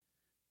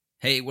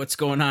Hey, what's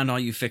going on, all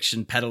you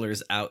fiction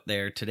peddlers out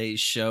there? Today's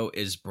show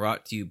is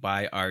brought to you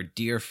by our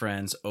dear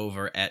friends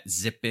over at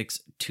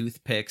Zippix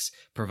Toothpicks,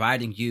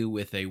 providing you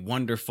with a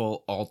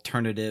wonderful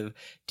alternative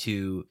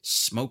to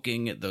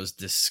smoking those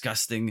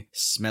disgusting,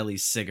 smelly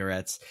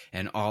cigarettes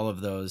and all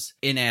of those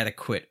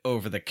inadequate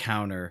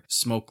over-the-counter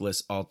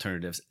smokeless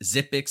alternatives.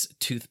 Zippix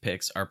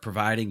Toothpicks are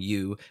providing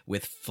you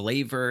with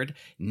flavored,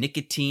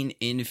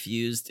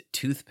 nicotine-infused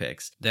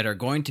toothpicks that are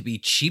going to be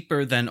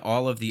cheaper than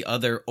all of the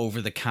other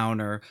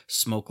over-the-counter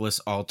smokeless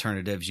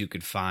alternatives you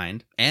could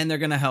find, and they're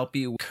going to help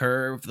you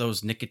curb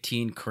those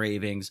nicotine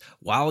cravings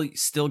while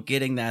still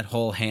getting that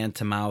whole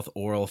hand-to-mouth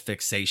oral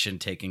fixation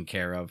taken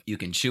care of. You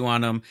can chew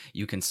on them,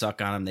 you can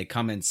suck on them. They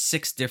come in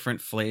 6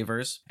 different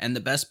flavors, and the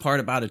best part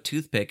about a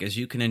toothpick is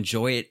you can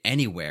enjoy it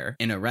anywhere,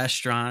 in a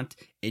restaurant,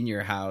 in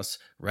your house,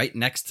 right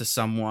next to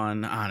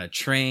someone, on a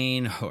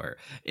train or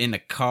in a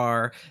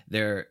car.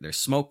 They're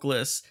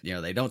smokeless. You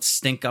know, they don't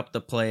stink up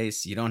the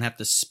place. You don't have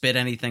to spit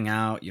anything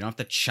out. You don't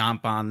have to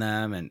chomp on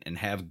them and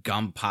have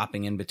gum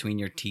popping in between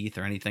your teeth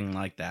or anything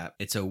like that.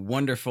 It's a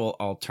wonderful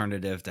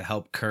alternative to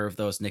help curb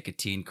those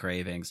nicotine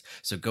cravings.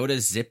 So go to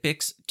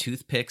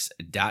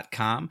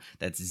zippixtoothpicks.com.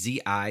 That's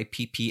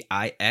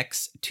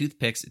ZIPPIX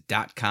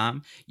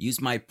toothpicks.com. Use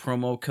my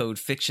promo code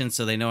FICTION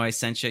so they know I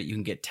sent you. You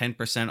can get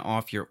 10%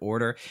 off your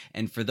order.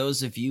 And for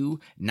those of you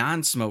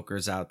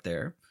non-smokers out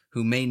there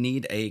who may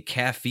need a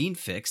caffeine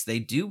fix, they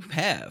do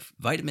have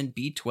vitamin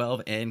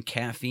B12 and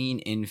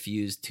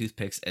caffeine-infused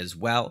toothpicks as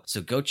well.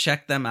 So go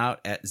check them out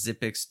at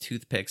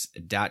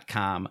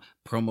zippixtoothpicks.com,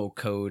 promo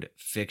code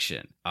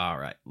FICTION. All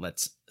right,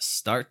 let's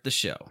start the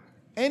show.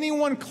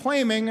 Anyone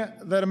claiming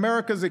that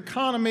America's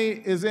economy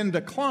is in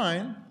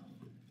decline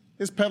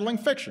is peddling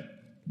fiction.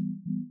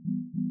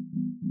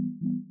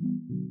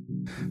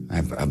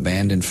 I've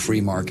abandoned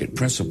free market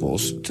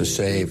principles to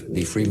save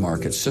the free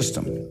market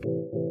system.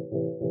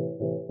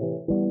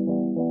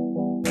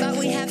 But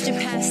we have to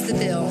pass the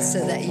bill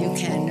so that you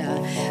can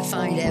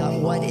find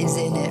out what is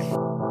in it.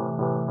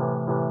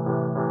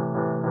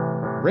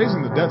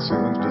 Raising the debt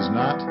ceilings does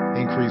not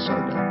increase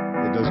our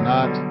debt. It does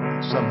not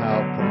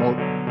somehow promote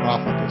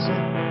profligacy.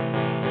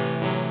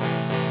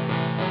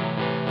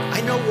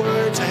 I know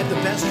words. I have the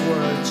best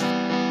words.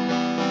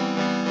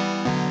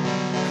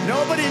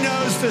 Nobody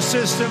knows the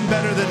system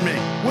better than me,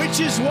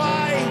 which is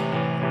why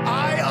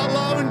I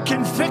alone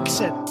can fix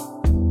it.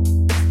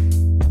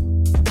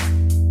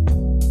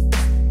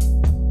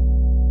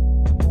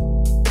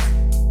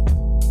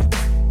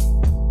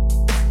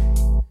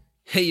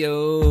 Hey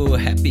yo,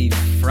 happy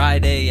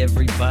Friday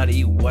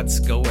everybody, what's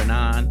going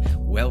on?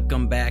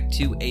 Welcome back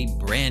to a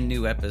brand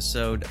new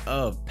episode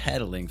of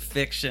Peddling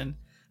Fiction.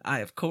 I,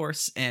 of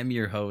course, am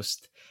your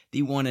host,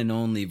 the one and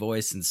only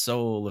voice and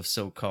soul of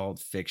so-called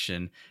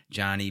fiction,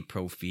 Johnny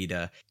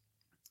Profita.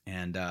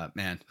 And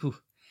man,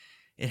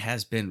 it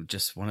has been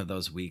just one of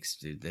those weeks,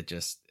 dude, that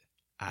just,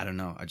 I don't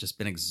know, I've just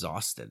been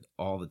exhausted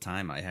all the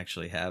time. I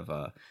actually have,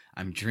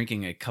 I'm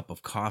drinking a cup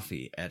of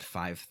coffee at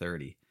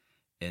 5:30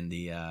 in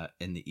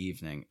the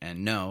evening.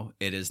 And no,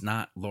 it is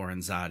not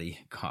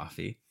Lorenzotti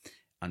coffee.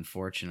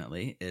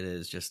 Unfortunately, it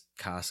is just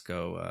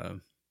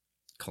Costco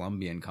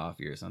Colombian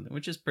coffee or something,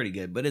 which is pretty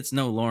good, but it's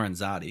no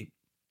Lorenzotti.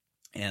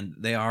 And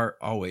they are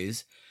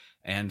always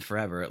and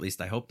forever, at least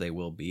I hope they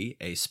will be,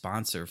 a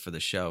sponsor for the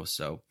show.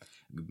 So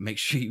make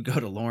sure you go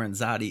to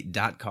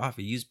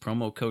lorenzotti.coffee, use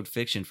promo code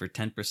FICTION for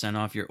 10%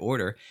 off your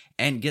order,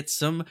 and get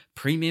some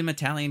premium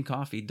Italian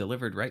coffee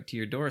delivered right to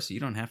your door so you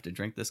don't have to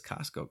drink this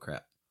Costco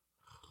crap.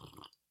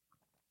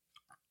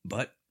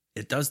 But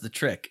it does the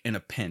trick in a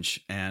pinch.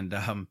 And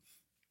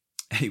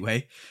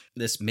anyway,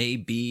 this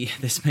may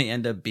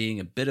end up being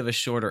a bit of a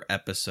shorter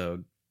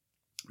episode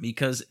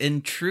because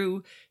in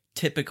true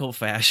typical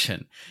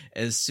fashion,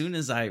 as soon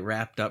as I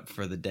wrapped up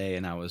for the day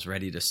and I was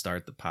ready to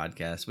start the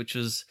podcast, which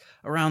was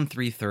around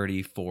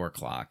 3:30, 4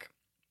 o'clock,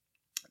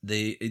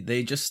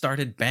 they just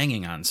started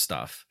banging on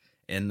stuff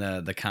in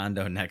the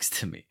condo next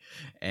to me.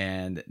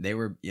 And they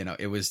were,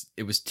 it was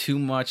too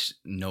much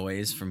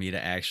noise for me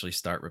to actually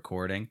start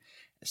recording.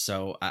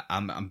 So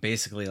I'm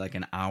basically like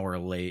an hour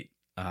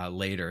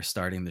later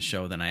starting the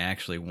show than I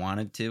actually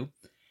wanted to.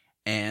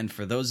 And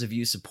for those of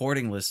you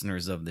supporting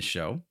listeners of the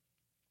show,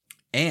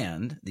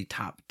 and the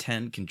top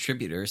 10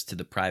 contributors to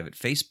the private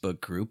Facebook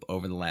group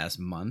over the last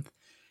month,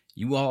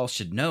 you all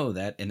should know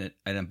that in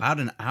about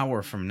an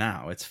hour from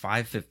now, it's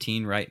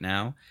 5:15 right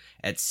now,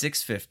 at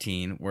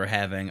 6:15, we're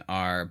having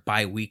our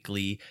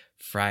bi-weekly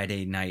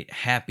Friday night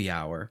happy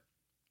hour,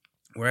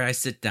 where I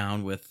sit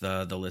down with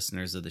the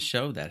listeners of the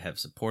show that have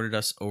supported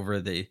us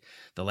over the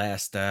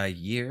last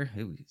year.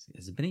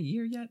 Has it been a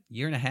year yet?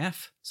 Year and a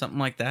half? Something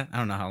like that. I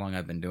don't know how long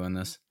I've been doing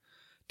this.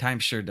 Time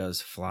sure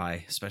does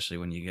fly, especially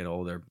when you get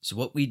older. So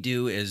what we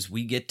do is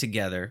we get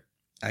together.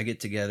 I get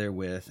together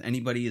with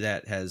anybody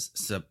that has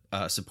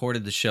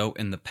supported the show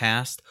in the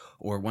past,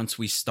 or once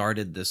we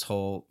started this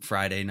whole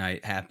Friday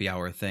night happy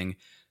hour thing,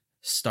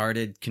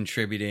 started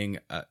contributing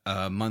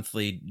a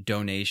monthly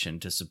donation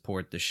to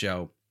support the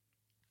show.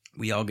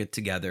 We all get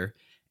together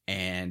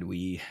and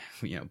we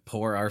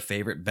pour our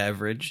favorite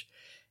beverage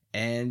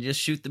and just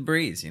shoot the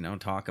breeze,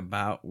 talk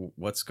about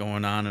what's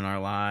going on in our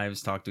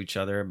lives, talk to each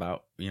other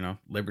about,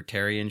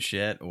 libertarian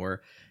shit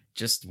or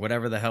just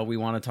whatever the hell we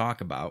want to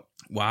talk about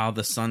while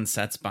the sun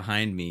sets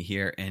behind me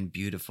here in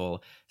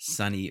beautiful,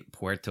 sunny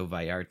Puerto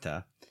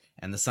Vallarta.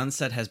 And the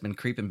sunset has been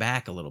creeping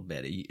back a little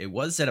bit. It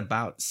was at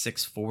about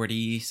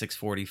 6:40,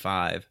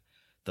 6:45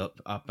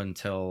 up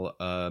until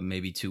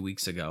maybe 2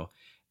 weeks ago.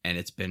 And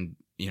it's been,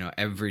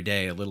 every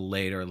day a little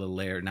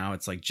later. Now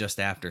it's like just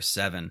after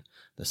 7,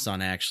 the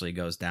sun actually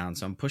goes down.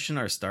 So I'm pushing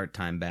our start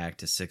time back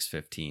to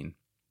 6:15.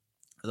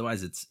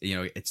 Otherwise,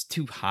 it's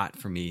too hot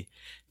for me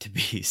to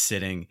be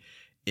sitting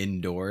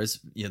indoors,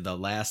 the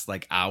last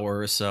like hour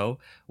or so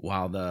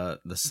while the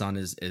sun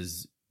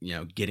is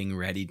getting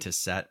ready to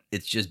set.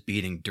 It's just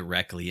beating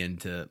directly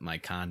into my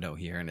condo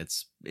here, and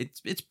it's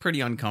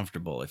pretty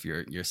uncomfortable if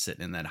you're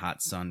sitting in that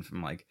hot sun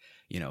from like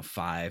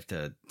 5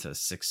 to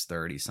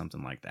 6:30,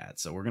 something like that.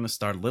 So we're gonna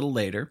start a little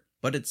later,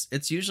 but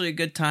it's usually a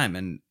good time,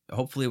 and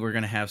hopefully we're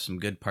gonna have some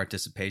good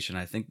participation.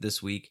 I think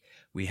this week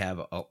we have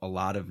a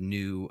lot of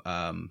new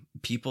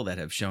people that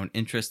have shown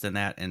interest in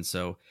that, and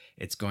so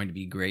it's going to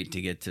be great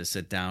to get to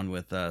sit down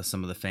with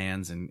some of the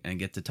fans and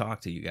get to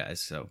talk to you guys.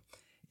 So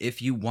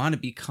if you want to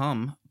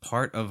become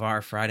part of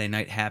our Friday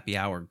night happy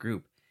hour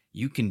group,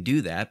 you can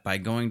do that by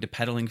going to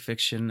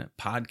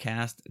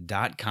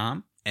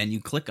peddlingfictionpodcast.com and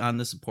you click on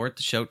the support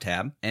the show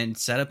tab and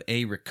set up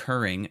a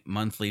recurring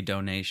monthly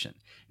donation.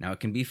 Now, it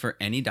can be for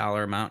any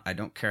dollar amount. I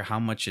don't care how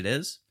much it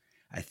is.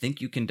 I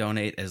think you can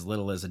donate as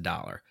little as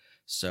 $1.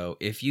 So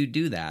if you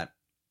do that,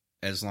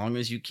 as long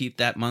as you keep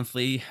that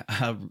monthly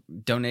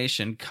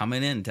donation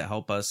coming in to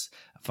help us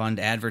fund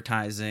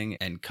advertising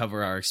and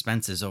cover our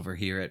expenses over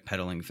here at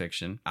Peddling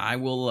Fiction, I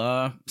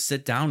will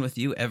sit down with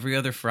you every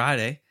other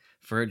Friday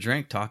for a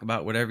drink, talk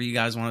about whatever you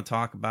guys want to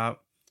talk about,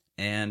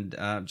 and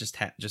just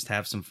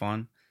have some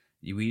fun.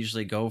 We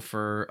usually go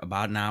for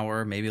about an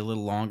hour, maybe a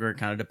little longer. It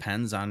kind of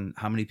depends on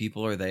how many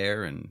people are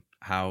there and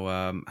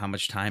how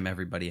much time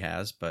everybody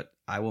has. But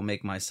I will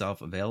make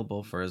myself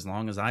available for as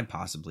long as I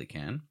possibly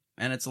can.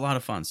 And it's a lot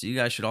of fun. So you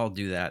guys should all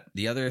do that.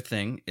 The other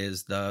thing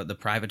is the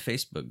private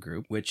Facebook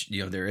group, which,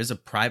 there is a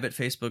private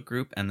Facebook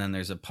group and then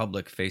there's a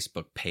public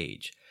Facebook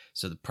page.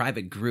 So the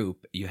private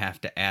group, you have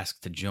to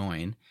ask to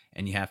join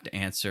and you have to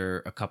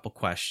answer a couple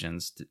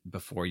questions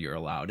before you're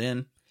allowed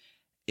in.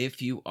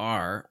 If you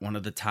are one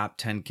of the top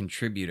 10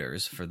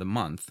 contributors for the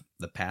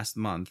past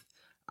month,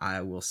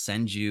 I will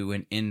send you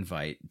an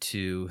invite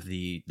to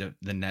the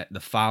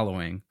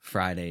following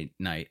Friday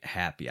night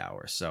happy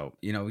hour. So,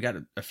 we got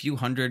a few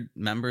hundred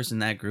members in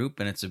that group,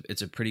 and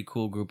it's a pretty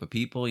cool group of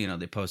people.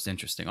 They post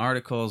interesting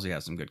articles. We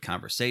have some good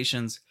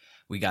conversations.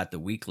 We got the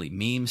weekly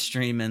meme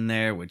stream in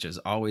there, which is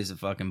always a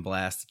fucking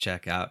blast to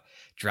check out.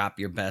 Drop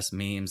your best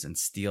memes and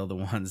steal the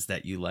ones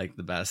that you like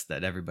the best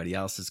that everybody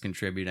else is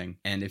contributing.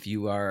 And if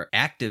you are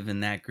active in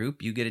that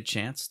group, you get a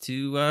chance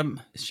to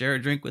share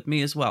a drink with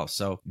me as well.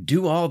 So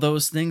do all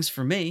those things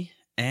for me,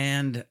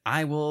 and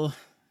I will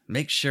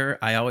make sure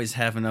I always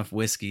have enough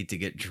whiskey to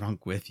get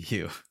drunk with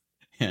you.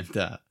 And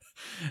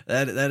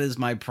that is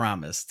my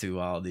promise to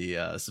all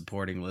the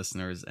supporting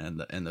listeners and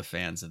the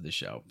fans of the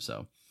show.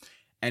 So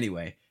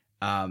anyway,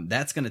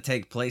 that's going to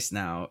take place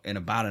now in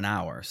about an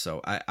hour.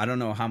 So I don't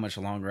know how much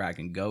longer I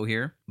can go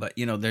here, but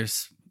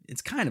it's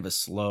kind of a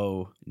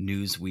slow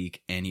news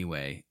week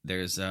anyway.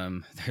 There's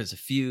a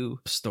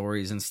few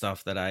stories and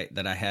stuff that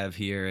I have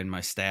here in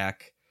my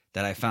stack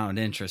that I found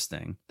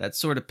interesting that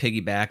sort of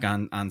piggyback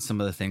on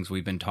some of the things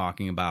we've been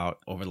talking about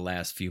over the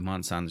last few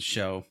months on the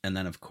show. And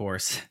then, of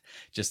course,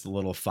 just a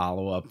little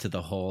follow-up to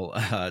the whole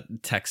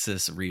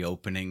Texas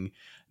reopening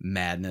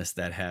madness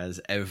that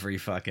has every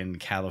fucking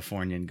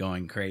Californian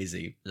going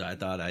crazy. So I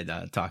thought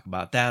I'd talk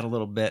about that a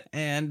little bit,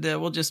 and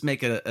we'll just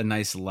make it a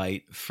nice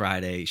light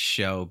Friday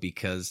show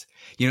because,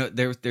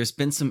 there's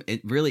been some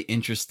really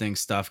interesting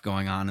stuff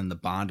going on in the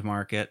bond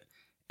market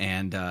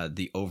and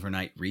the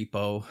overnight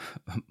repo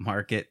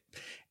market.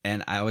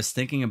 And I was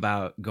thinking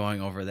about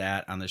going over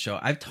that on the show.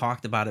 I've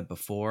talked about it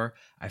before.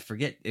 I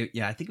forget.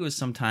 I think it was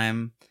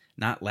sometime,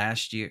 not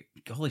last year.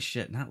 Holy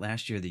shit, not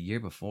last year, the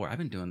year before. I've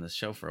been doing this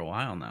show for a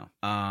while now.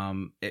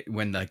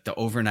 When the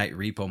overnight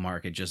repo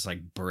market just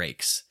like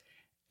breaks.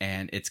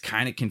 And it's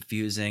kind of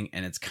confusing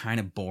and it's kind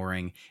of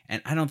boring.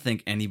 And I don't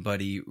think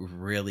anybody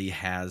really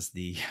has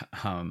the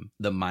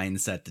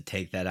mindset to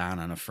take that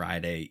on a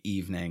Friday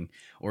evening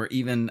or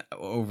even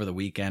over the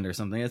weekend or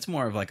something. It's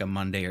more of like a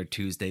Monday or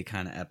Tuesday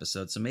kind of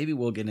episode. So maybe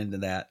we'll get into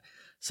that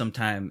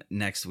sometime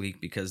next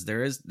week because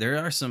there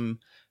are some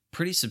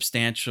pretty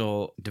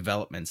substantial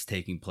developments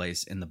taking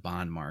place in the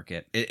bond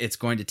market. It's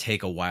going to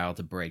take a while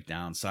to break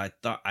down. So I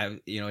thought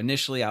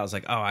initially I was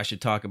like, I should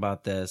talk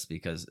about this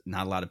because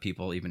not a lot of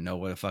people even know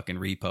what a fucking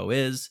repo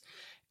is.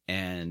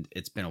 And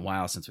it's been a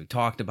while since we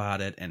talked about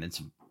it. And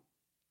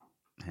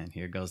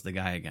here goes the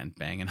guy again,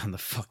 banging on the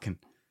fucking,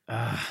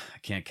 I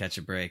can't catch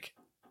a break.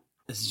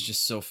 This is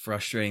just so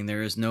frustrating.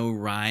 There is no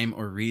rhyme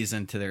or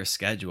reason to their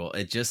schedule.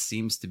 It just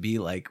seems to be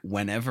like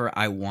whenever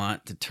I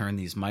want to turn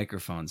these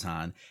microphones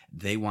on,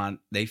 they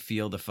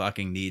feel the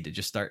fucking need to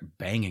just start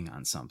banging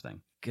on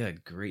something.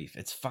 good grief.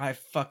 It's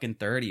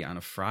 5:30 on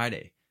a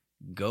Friday.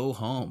 Go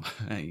home.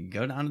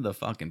 Go down to the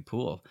fucking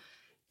pool.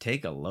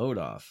 Take a load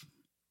off.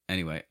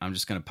 Anyway, I'm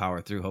just going to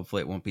power through.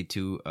 Hopefully it won't be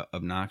too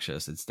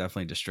obnoxious. It's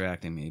definitely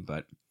distracting me.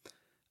 But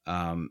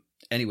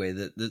anyway,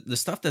 the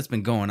stuff that's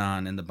been going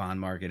on in the bond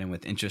market and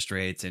with interest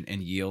rates and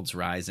yields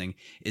rising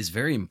is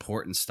very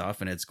important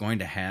stuff. And it's going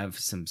to have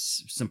some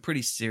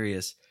pretty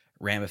serious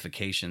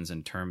ramifications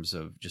in terms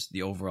of just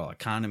the overall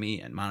economy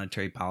and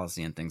monetary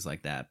policy and things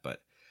like that.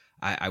 But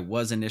I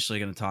was initially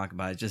going to talk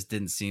about it. It just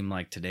didn't seem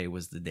like today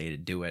was the day to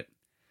do it.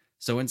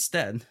 So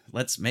instead,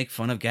 let's make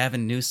fun of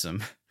Gavin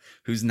Newsom,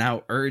 who's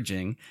now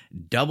urging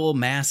double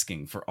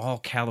masking for all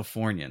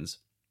Californians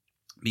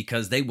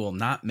because they will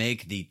not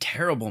make the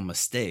terrible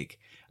mistake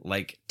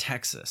like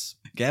Texas.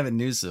 Gavin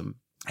Newsom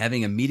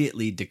having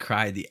immediately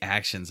decried the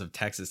actions of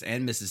Texas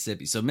and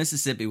Mississippi. So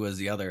Mississippi was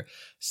the other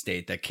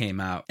state that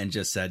came out and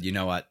just said, you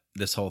know what,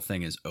 this whole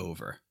thing is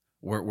over.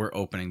 We're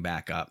opening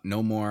back up.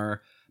 No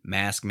more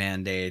mask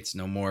mandates,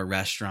 no more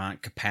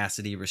restaurant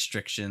capacity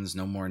restrictions,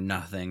 no more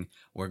nothing.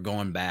 We're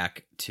going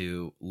back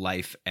to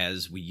life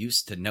as we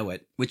used to know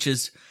it, which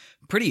is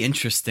pretty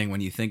interesting when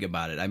you think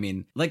about it. I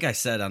mean, like I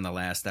said on the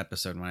last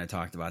episode when I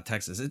talked about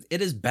Texas,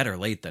 it is better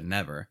late than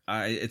never.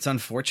 It's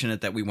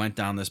unfortunate that we went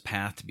down this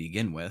path to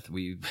begin with.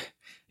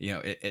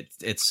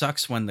 It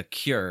sucks when the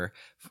cure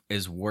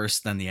is worse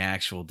than the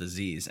actual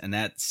disease. And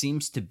that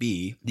seems to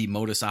be the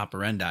modus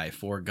operandi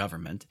for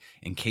government.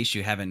 In case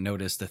you haven't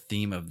noticed the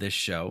theme of this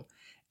show,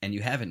 and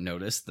you haven't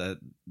noticed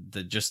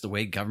just the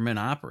way government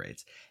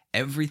operates,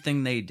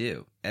 everything they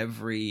do,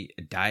 every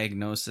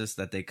diagnosis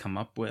that they come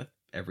up with,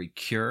 every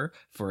cure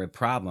for a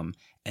problem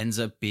ends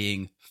up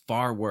being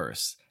far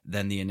worse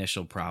than the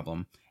initial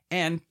problem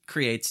and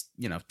creates,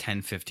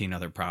 10, 15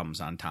 other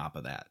problems on top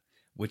of that.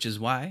 Which is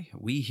why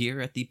we here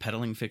at the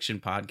Peddling Fiction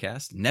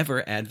Podcast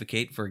never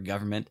advocate for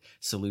government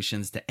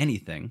solutions to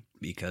anything,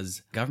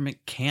 because government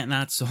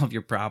cannot solve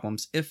your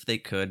problems. If they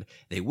could,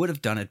 they would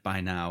have done it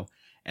by now.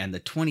 And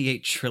the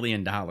 $28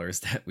 trillion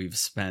that we've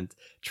spent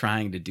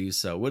trying to do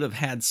so would have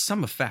had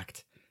some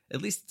effect,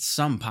 at least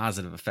some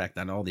positive effect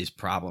on all these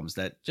problems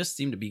that just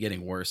seem to be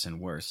getting worse and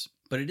worse.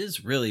 But it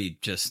is really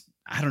just,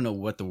 I don't know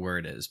what the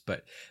word is,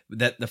 but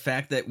that the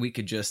fact that we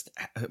could just,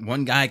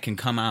 one guy can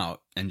come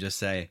out and just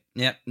say,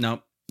 yep,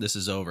 nope, this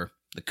is over.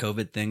 The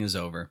COVID thing is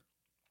over.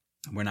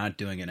 We're not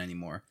doing it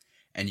anymore.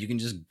 And you can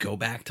just go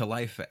back to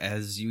life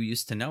as you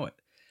used to know it.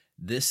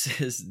 This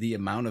is the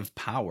amount of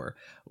power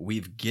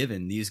we've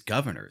given these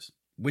governors,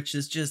 which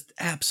is just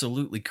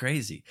absolutely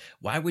crazy.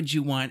 Why would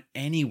you want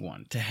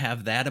anyone to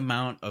have that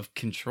amount of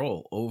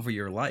control over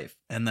your life?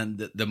 And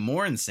then the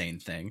more insane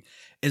thing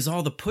is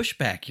all the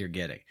pushback you're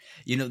getting.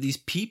 These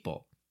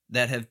people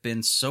that have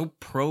been so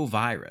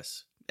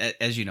pro-virus,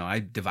 as you know, I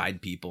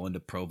divide people into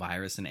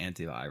pro-virus and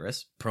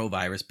anti-virus.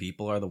 Pro-virus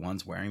people are the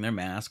ones wearing their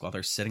mask while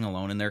they're sitting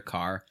alone in their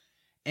car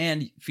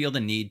and feel the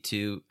need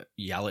to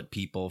yell at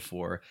people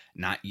for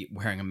not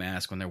wearing a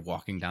mask when they're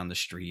walking down the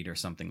street or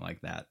something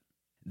like that.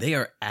 They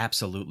are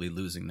absolutely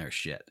losing their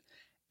shit.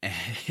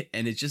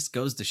 And it just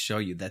goes to show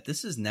you that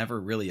this is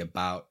never really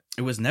about,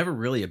 it was never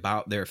really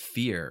about their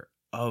fear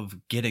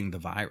of getting the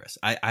virus.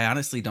 I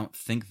honestly don't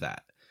think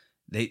that.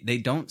 They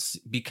don't,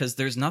 because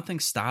there's nothing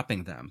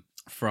stopping them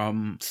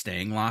from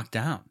staying locked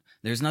down.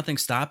 There's nothing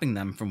stopping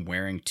them from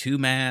wearing 2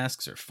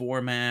 masks or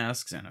 4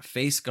 masks and a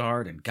face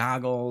guard and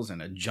goggles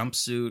and a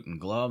jumpsuit and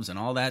gloves and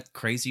all that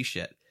crazy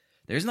shit.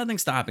 There's nothing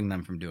stopping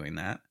them from doing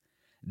that.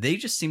 They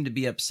just seem to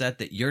be upset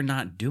that you're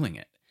not doing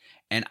it.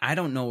 And I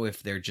don't know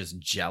if they're just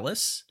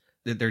jealous,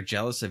 that they're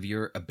jealous of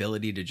your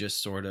ability to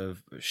just sort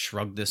of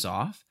shrug this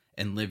off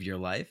and live your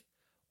life,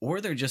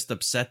 or they're just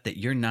upset that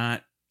you're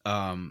not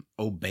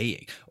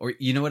obeying. Or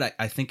you know what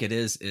I think it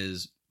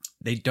is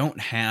they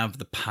don't have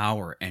the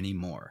power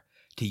anymore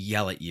to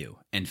yell at you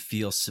and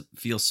feel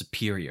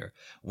superior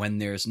when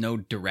there's no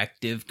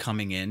directive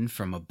coming in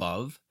from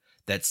above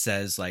that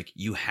says, like,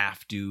 you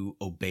have to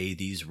obey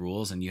these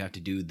rules and you have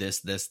to do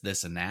this,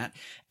 and that.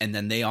 And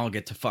then they all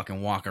get to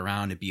fucking walk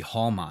around and be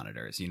hall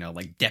monitors,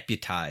 like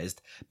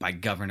deputized by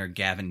Governor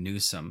Gavin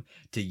Newsom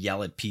to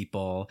yell at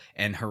people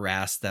and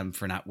harass them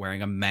for not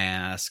wearing a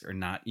mask or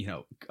not,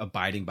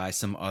 abiding by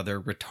some other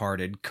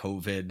retarded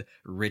COVID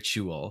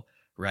ritual.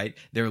 Right?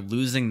 They're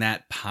losing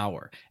that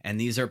power. And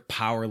these are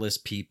powerless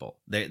people.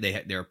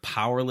 They're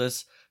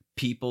powerless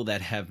people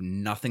that have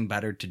nothing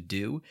better to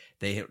do.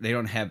 They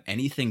don't have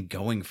anything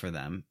going for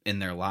them in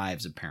their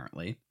lives,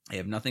 apparently. They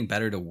have nothing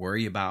better to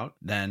worry about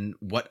than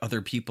what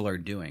other people are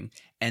doing.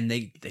 And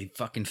they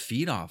fucking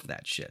feed off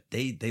that shit.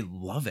 They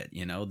love it,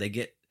 They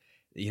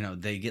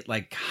get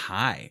like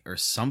high or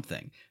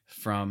something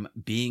from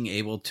being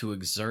able to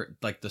exert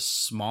like the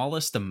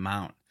smallest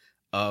amount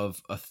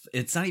of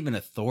it's not even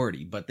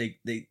authority, but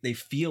they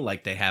feel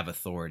like they have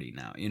authority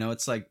now.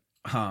 It's like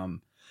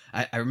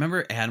I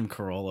remember Adam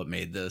Carolla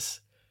made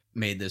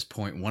this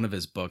point in one of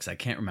his books. I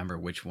can't remember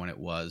which one it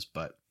was,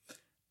 but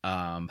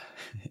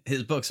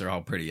his books are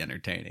all pretty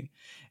entertaining.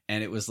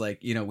 And it was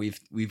like,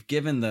 we've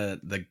given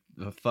the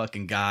a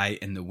fucking guy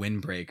in the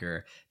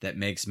windbreaker that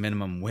makes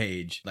minimum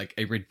wage like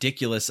a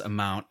ridiculous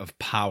amount of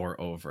power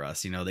over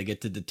us. You know, they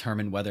get to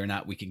determine whether or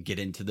not we can get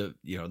into the,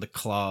 you know, the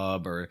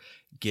club or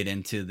get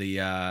into the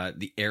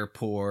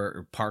airport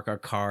or park our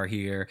car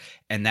here.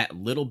 And that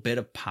little bit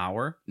of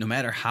power, no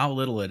matter how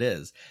little it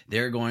is,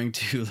 they're going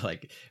to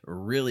like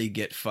really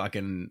get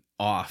fucking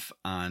off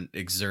on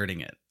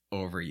exerting it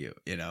over you,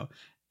 you know?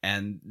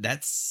 And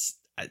that's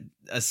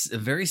a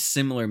very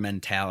similar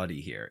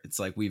mentality here. It's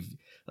like we've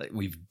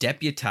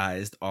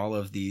deputized all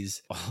of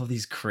these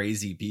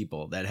crazy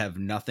people that have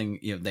nothing,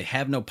 you know, they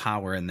have no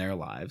power in their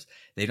lives.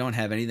 They don't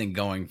have anything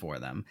going for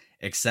them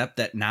except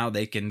that now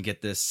they can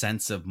get this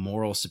sense of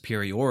moral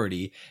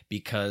superiority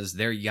because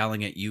they're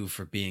yelling at you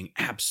for being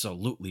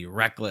absolutely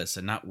reckless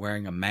and not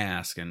wearing a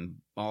mask and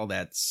all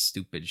that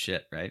stupid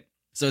shit, right?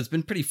 So it's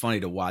been pretty funny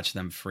to watch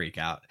them freak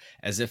out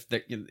as if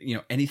you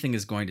know, anything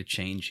is going to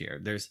change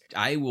here.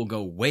 I will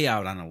go way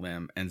out on a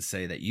limb and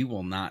say that you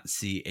will not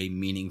see a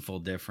meaningful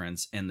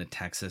difference in the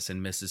Texas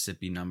and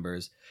Mississippi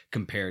numbers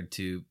compared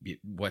to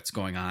what's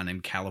going on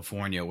in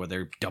California, where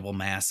they're double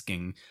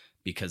masking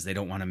because they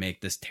don't want to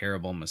make this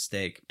terrible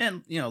mistake.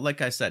 And, you know,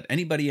 like I said,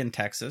 anybody in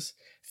Texas,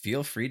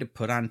 feel free to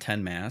put on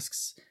 10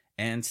 masks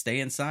and stay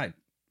inside.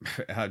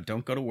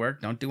 Don't go to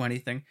work. Don't do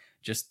anything.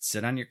 Just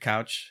sit on your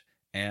couch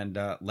and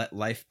let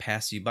life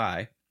pass you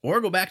by,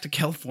 or go back to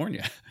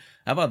California.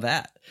 How about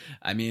that?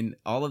 I mean,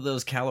 all of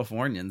those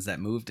Californians that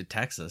moved to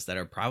Texas that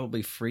are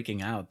probably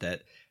freaking out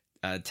that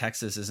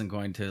Texas isn't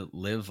going to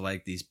live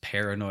like these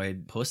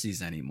paranoid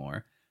pussies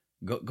anymore.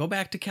 Go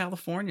back to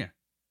California.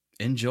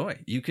 Enjoy.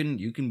 You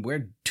can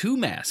wear 2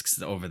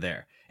 masks over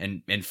there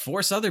and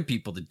force other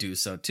people to do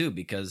so too,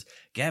 because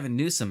Gavin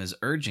Newsom is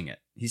urging it.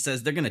 He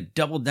says they're going to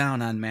double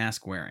down on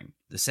mask wearing.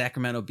 The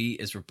Sacramento Bee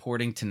is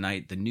reporting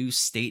tonight the new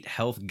state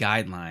health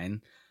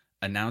guideline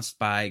announced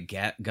by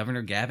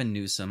Governor Gavin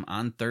Newsom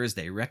on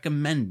Thursday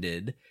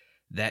recommended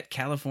that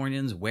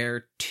Californians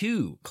wear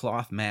 2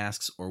 cloth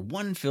masks or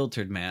 1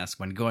 filtered mask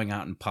when going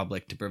out in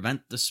public to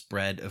prevent the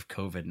spread of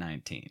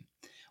COVID-19.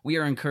 We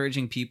are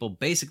encouraging people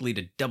basically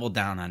to double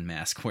down on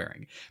mask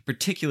wearing,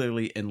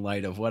 particularly in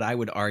light of what I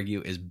would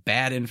argue is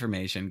bad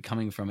information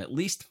coming from at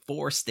least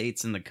 4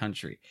 states in the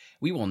country.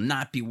 We will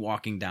not be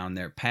walking down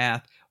their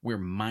path. We're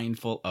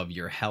mindful of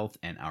your health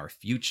and our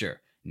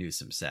future,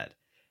 Newsom said.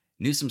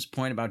 Newsom's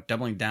point about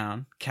doubling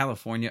down,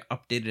 California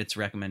updated its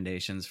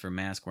recommendations for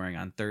mask wearing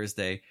on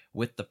Thursday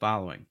with the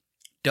following.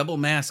 Double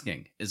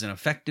masking is an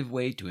effective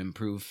way to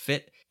improve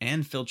fit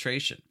and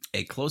filtration.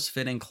 A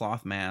close-fitting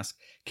cloth mask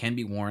can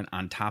be worn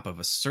on top of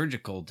a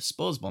surgical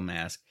disposable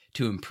mask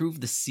to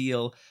improve the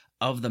seal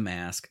of the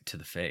mask to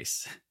the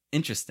face.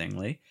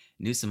 Interestingly,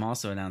 Newsom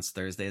also announced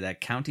Thursday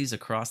that counties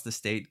across the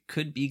state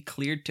could be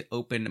cleared to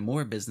open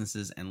more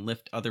businesses and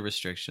lift other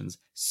restrictions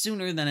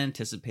sooner than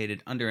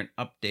anticipated under an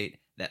update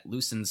that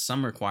loosens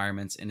some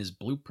requirements in his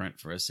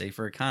blueprint for a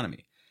safer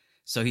economy.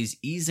 So he's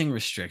easing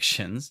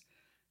restrictions,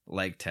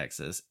 like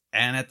Texas,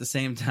 and at the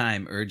same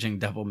time urging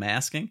double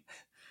masking.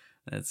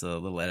 That's a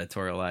little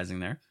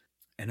editorializing there.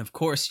 And of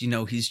course, you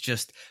know, he's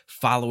just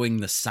following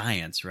the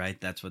science, right?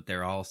 That's what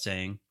they're all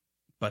saying.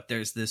 But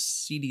there's this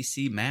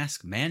CDC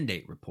mask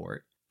mandate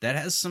report that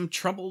has some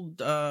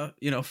troubled,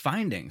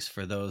 findings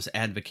for those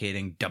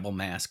advocating double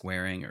mask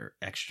wearing or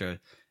extra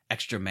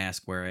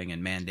mask wearing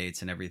and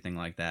mandates and everything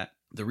like that.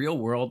 The real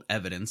world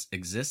evidence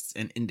exists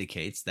and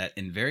indicates that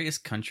in various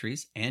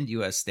countries and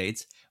U.S.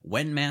 states,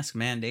 when mask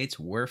mandates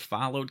were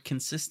followed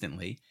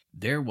consistently,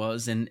 there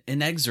was an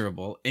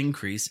inexorable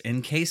increase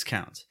in case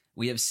counts.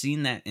 We have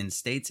seen that in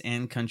states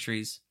and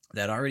countries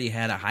that already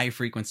had a high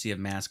frequency of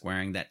mask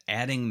wearing, that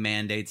adding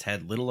mandates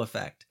had little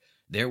effect.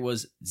 There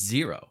was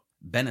zero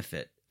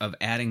benefit of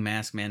adding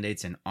mask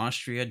mandates in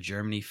Austria,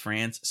 Germany,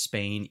 France,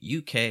 Spain,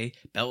 UK,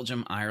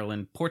 Belgium,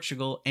 Ireland,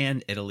 Portugal,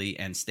 and Italy,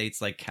 and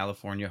states like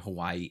California,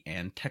 Hawaii,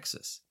 and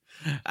Texas.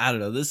 I don't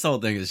know. This whole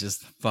thing is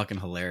just fucking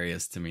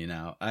hilarious to me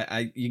now.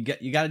 You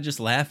got to just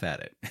laugh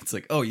at it. It's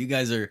like, oh, you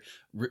guys are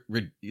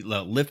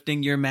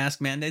lifting your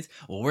mask mandates?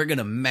 Well, we're going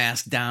to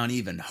mask down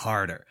even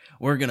harder.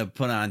 We're going to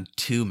put on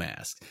 2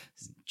 masks.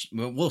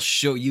 We'll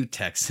show you,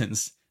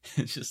 Texans.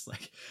 It's just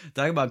like,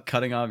 talk about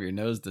cutting off your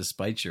nose to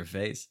spite your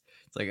face.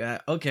 It's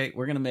like, okay,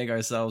 we're going to make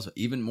ourselves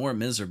even more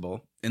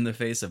miserable in the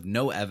face of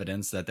no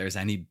evidence that there's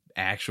any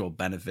actual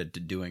benefit to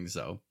doing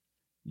so,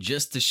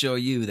 just to show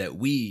you that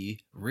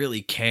we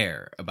really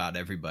care about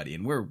everybody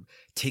and we're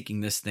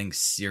taking this thing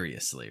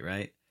seriously,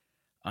 right?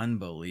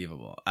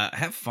 Unbelievable.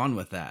 Have fun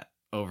with that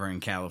over in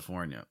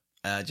California.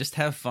 Just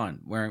have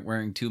fun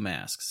wearing 2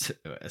 masks,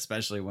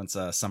 especially once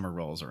summer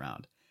rolls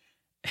around.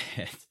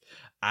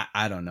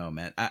 I don't know,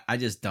 man. I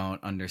just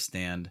don't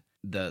understand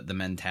the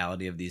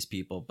mentality of these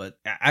people, but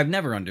I've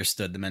never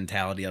understood the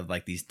mentality of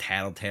like these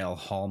tattletale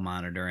hall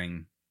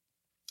monitoring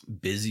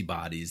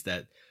busybodies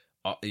that,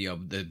 you know,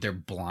 their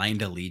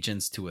blind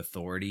allegiance to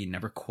authority,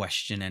 never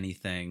question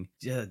anything.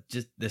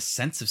 Just the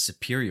sense of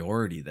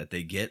superiority that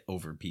they get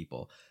over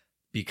people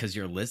because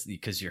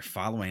you're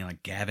following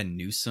like Gavin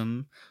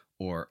Newsom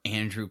or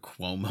Andrew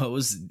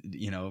Cuomo's,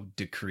 you know,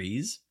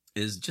 decrees.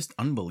 is just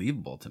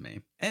unbelievable to me.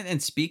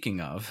 And speaking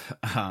of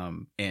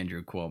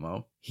Andrew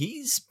Cuomo,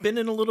 he's been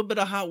in a little bit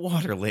of hot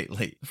water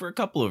lately for a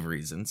couple of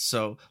reasons.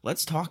 So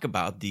let's talk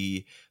about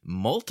the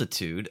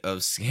multitude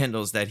of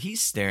scandals that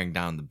he's staring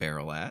down the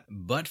barrel at.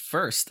 But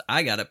first,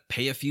 I gotta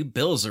pay a few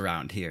bills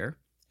around here.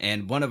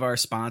 And one of our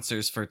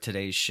sponsors for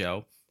today's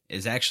show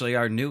is actually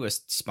our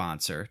newest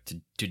sponsor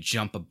to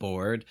jump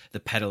aboard the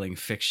Peddling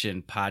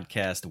Fiction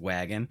podcast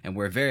wagon, and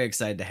we're very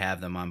excited to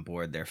have them on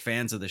board. They're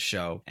fans of the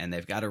show, and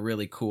they've got a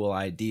really cool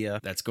idea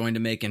that's going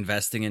to make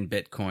investing in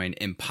Bitcoin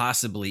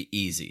impossibly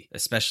easy,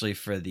 especially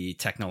for the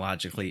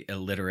technologically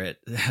illiterate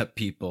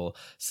people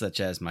such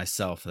as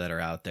myself that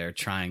are out there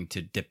trying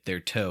to dip their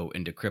toe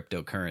into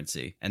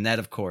cryptocurrency. And that,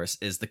 of course,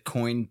 is the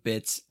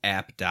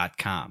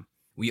CoinBitsApp.com.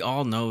 We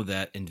all know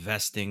that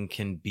investing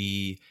can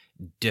be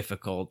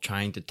difficult.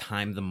 Trying to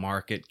time the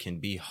market can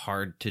be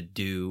hard to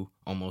do,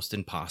 almost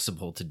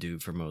impossible to do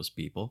for most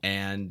people,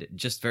 and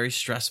just very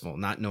stressful,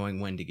 not knowing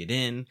when to get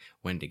in,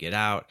 when to get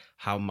out,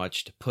 how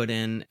much to put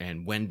in,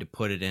 and when to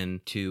put it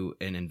into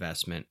an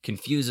investment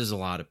confuses a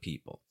lot of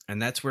people.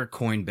 And that's where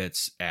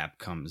Coinbits app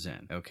comes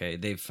in, okay?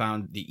 They've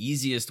found the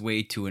easiest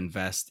way to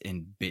invest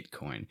in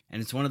Bitcoin.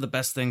 And it's one of the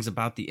best things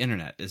about the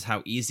internet is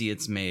how easy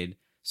it's made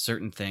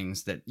certain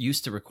things that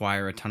used to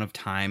require a ton of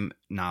time,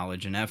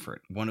 knowledge, and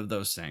effort. One of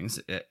those things,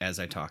 as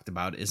I talked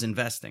about, is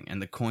investing.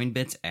 And the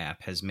Coinbits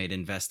app has made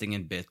investing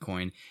in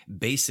Bitcoin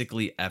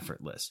basically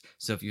effortless.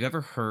 So if you've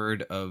ever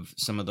heard of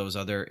some of those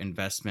other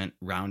investment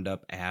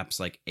roundup apps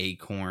like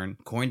Acorn,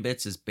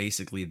 Coinbits is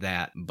basically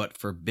that, but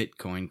for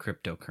Bitcoin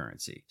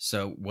cryptocurrency.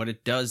 So what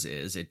it does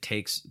is it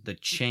takes the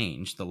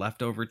change, the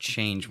leftover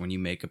change when you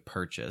make a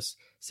purchase,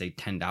 say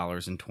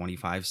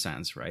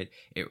 $10.25, right?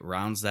 It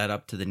rounds that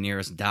up to the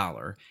nearest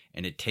dollar,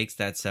 and it takes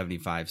that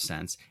 75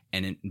 cents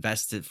and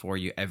invests it for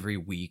you every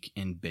week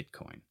in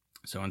Bitcoin.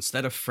 So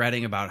instead of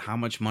fretting about how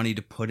much money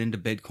to put into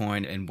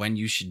Bitcoin and when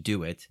you should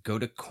do it, go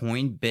to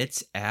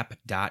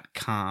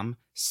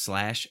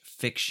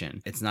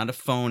coinbitsapp.com/fiction. It's not a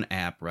phone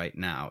app right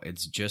now.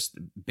 It's just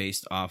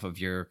based off of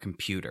your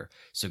computer.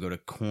 So go to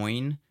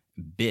coinbits,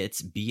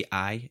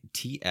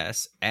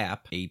 BITS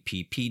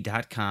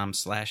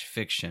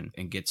app.com/fiction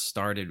and get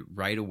started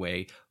right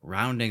away,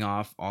 rounding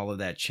off all of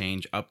that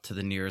change up to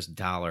the nearest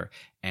dollar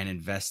and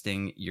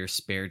investing your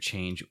spare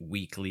change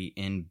weekly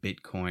in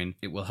Bitcoin.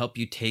 It will help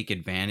you take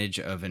advantage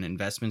of an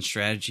investment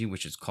strategy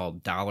which is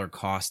called dollar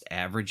cost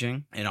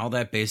averaging. And all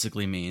that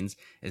basically means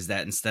is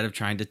that instead of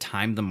trying to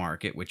time the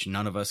market, which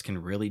none of us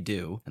can really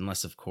do,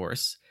 unless of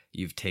course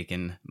you've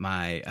taken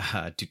my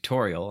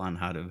tutorial on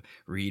how to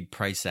read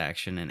price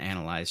action and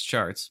analyze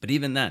charts. But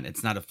even then,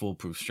 it's not a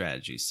foolproof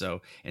strategy.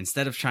 So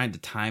instead of trying to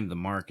time the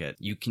market,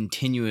 you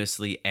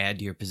continuously add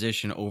to your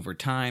position over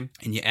time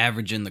and you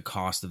average in the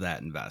cost of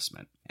that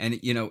investment. And,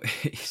 you know,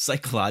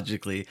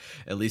 psychologically,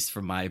 at least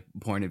from my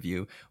point of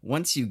view,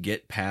 once you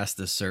get past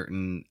a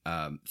certain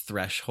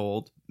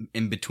threshold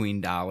in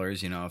between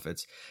dollars, you know, if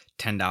it's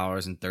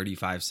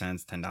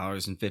 $10.35,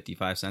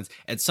 $10.55,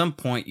 at some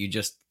point you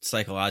just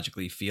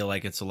psychologically feel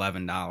like it's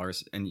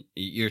 $11 and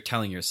you're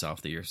telling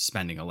yourself that you're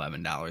spending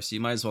 $11. So you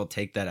might as well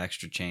take that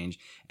extra change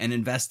and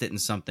invest it in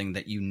something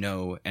that you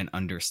know and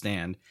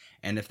understand.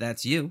 And if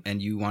that's you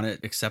and you want to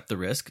accept the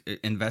risk,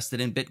 invest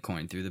it in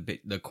Bitcoin through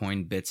the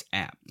Coinbits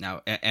app.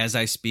 Now, as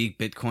I speak,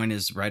 Bitcoin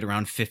is right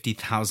around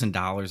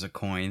 $50,000 a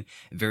coin.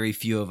 Very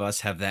few of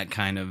us have that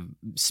kind of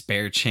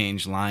spare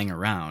change lying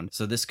around.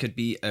 So this could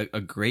be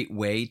a great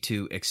way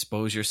to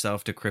expose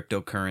yourself to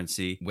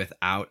cryptocurrency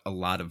without a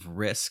lot of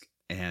risk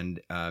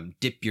and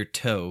dip your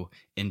toe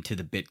into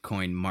the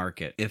Bitcoin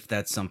market if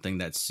that's something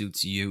that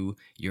suits you,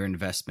 your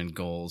investment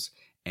goals,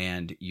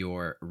 and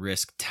your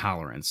risk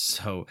tolerance.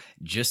 So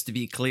just to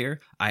be clear,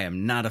 I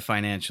am not a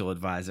financial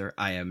advisor.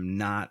 I am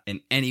not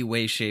in any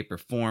way, shape, or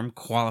form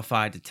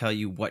qualified to tell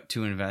you what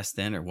to invest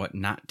in or what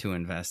not to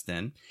invest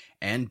in.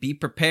 And be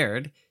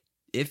prepared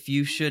if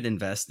you should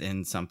invest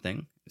in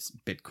something,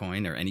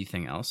 Bitcoin or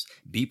anything else,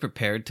 be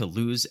prepared to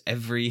lose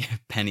every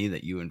penny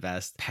that you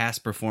invest.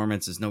 Past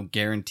performance is no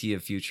guarantee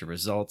of future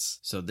results.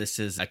 So this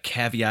is a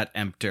caveat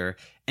emptor.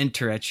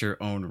 Enter at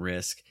your own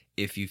risk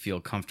if you feel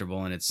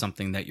comfortable and it's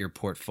something that your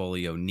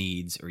portfolio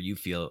needs, or you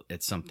feel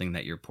it's something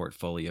that your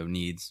portfolio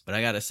needs. But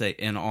I gotta say,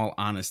 in all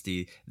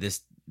honesty, this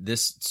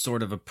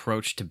sort of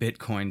approach to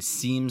Bitcoin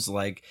seems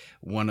like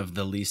one of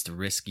the least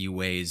risky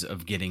ways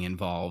of getting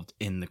involved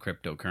in the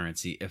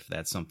cryptocurrency if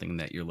that's something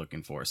that you're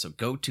looking for. So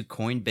go to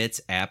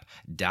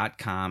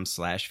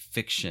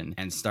coinbitsapp.com/fiction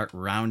and start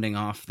rounding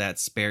off that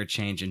spare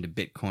change into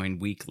Bitcoin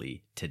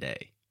weekly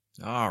today.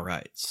 All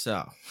right,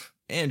 so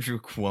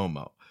Andrew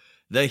Cuomo,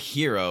 the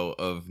hero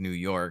of New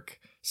York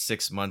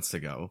 6 months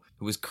ago,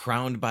 who was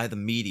crowned by the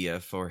media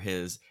for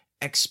his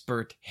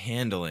expert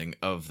handling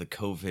of the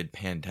COVID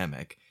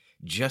pandemic,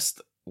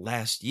 just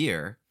last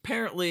year,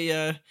 apparently,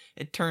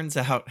 it turns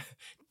out,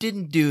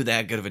 didn't do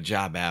that good of a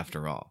job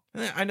after all.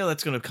 I know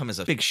that's going to come as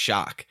a big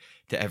shock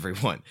to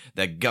everyone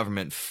that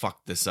government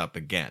fucked this up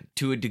again,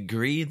 to a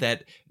degree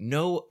that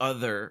no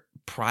other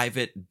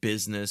private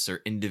business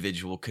or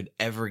individual could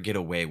ever get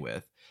away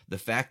with. the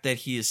fact that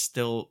he is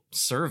still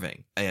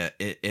serving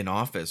in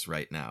office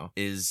right now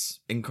is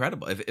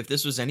incredible. If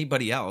this was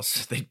anybody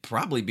else, they'd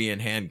probably be in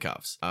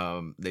handcuffs.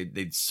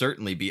 They'd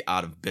certainly be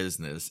out of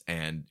business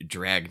and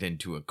dragged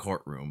into a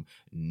courtroom,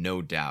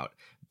 no doubt.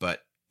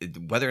 But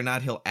whether or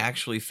not he'll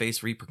actually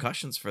face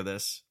repercussions for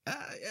this,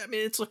 I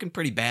mean, it's looking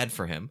pretty bad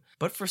for him.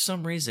 But for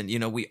some reason,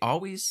 we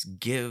always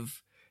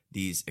give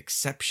these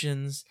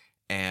exceptions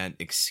and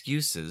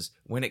excuses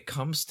when it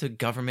comes to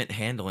government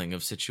handling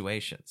of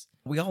situations.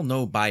 We all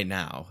know by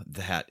now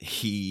that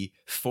he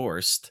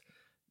forced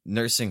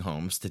nursing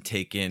homes to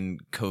take in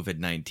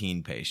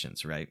COVID-19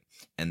 patients, right?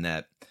 And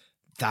that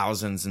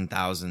thousands and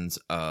thousands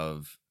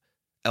of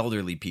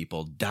elderly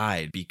people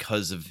died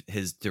because of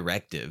his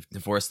directive to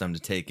force them to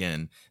take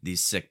in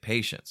these sick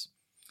patients.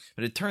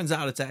 But it turns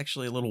out it's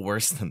actually a little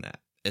worse than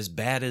that. As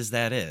bad as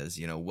that is,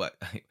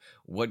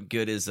 what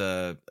good is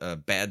a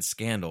bad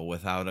scandal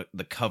without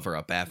the cover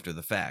up after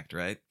the fact,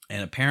 right?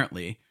 And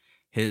apparently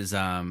his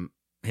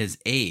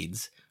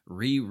aides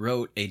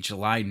rewrote a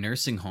July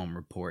nursing home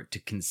report to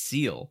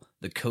conceal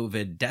the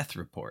COVID death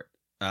report,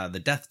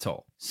 the death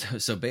toll.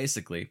 So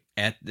basically,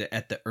 at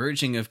the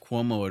urging of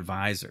Cuomo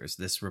advisors,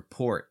 this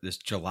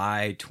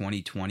July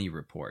 2020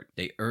 report,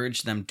 they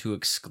urged them to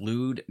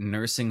exclude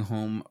nursing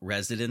home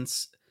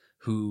residents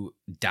who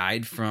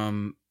died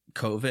from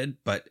COVID,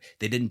 but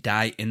they didn't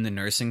die in the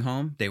nursing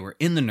home. They were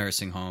in the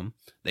nursing home.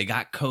 They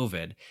got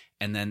COVID,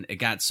 and then it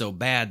got so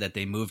bad that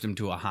they moved them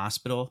to a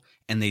hospital,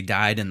 and they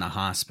died in the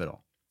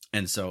hospital.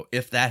 And so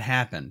if that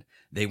happened,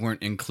 they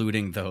weren't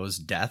including those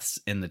deaths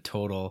in the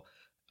total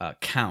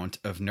count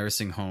of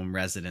nursing home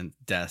resident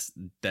deaths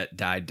that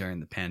died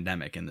during the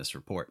pandemic in this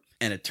report.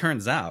 And it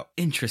turns out,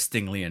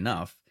 interestingly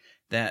enough,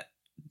 that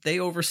they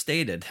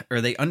understated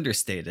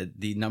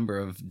the number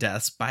of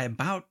deaths by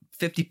about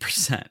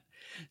 50%.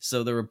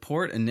 So the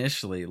report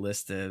initially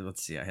listed,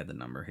 let's see, I had the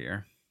number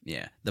here.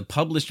 Yeah, the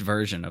published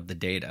version of the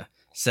data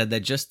said that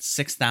just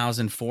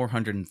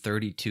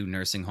 6,432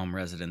 nursing home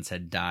residents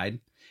had died,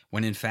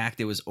 when in fact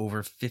it was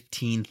over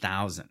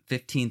 15,000.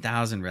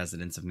 15,000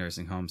 residents of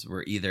nursing homes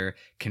were either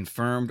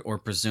confirmed or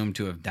presumed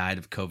to have died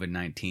of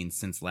COVID-19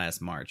 since last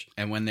March.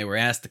 And when they were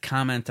asked to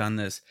comment on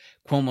this,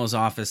 Cuomo's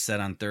office said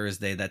on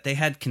Thursday that they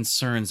had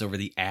concerns over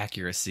the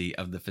accuracy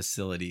of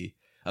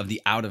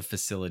the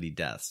out-of-facility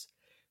deaths.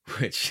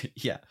 Which,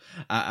 yeah,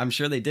 I'm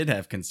sure they did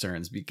have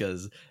concerns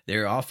because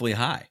they're awfully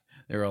high.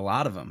 There are a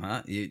lot of them,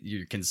 huh?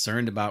 You're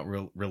concerned about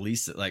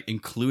release, like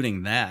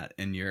including that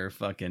in your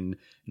fucking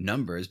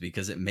numbers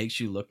because it makes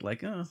you look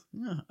like,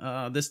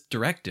 this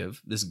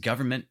directive, this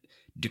government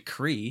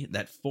decree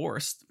that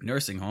forced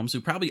nursing homes who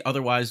probably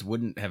otherwise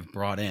wouldn't have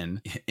brought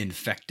in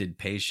infected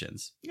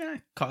patients,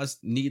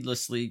 caused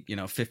needlessly,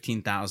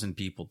 15,000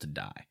 people to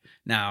die.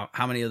 Now,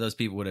 how many of those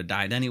people would have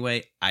died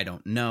anyway? I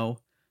don't know.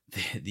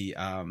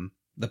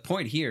 The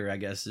point here, I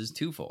guess, is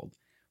twofold.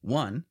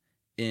 One,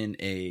 in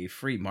a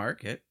free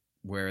market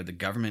where the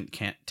government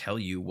can't tell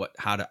you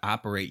how to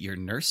operate your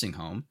nursing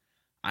home,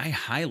 I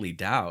highly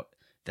doubt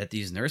that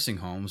these nursing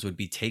homes would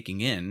be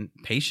taking in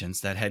patients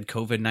that had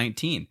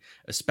COVID-19,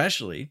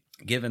 especially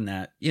given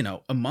that,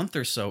 a month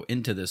or so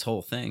into this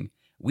whole thing,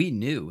 we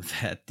knew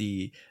that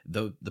the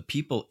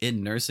people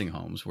in nursing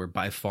homes were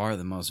by far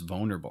the most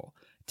vulnerable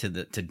to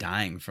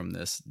dying from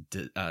this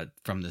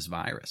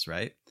virus,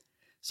 right?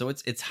 So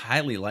it's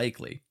highly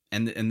likely,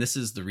 and this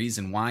is the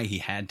reason why he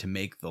had to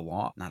make the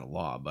law, not a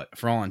law, but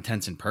for all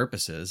intents and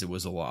purposes, it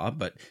was a law,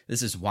 but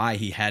this is why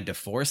he had to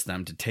force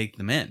them to take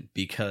them in,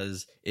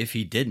 because if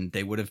he didn't,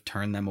 they would have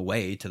turned them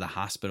away to the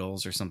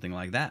hospitals or something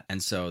like that.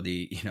 And so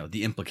the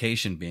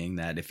implication being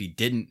that if he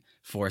didn't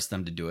force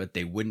them to do it,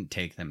 they wouldn't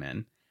take them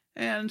in.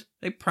 And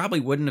they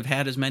probably wouldn't have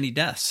had as many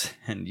deaths.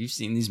 And you've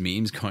seen these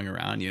memes going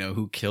around,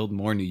 who killed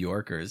more New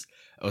Yorkers,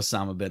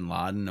 Osama bin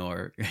Laden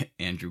or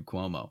Andrew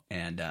Cuomo.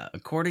 And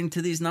according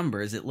to these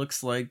numbers, it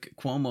looks like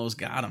Cuomo's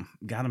got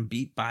him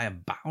beat by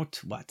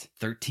about,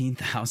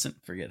 13,000?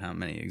 Forget how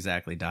many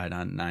exactly died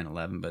on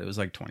 9/11, but it was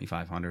like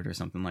 2,500 or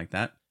something like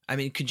that. I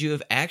mean, could you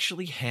have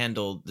actually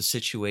handled the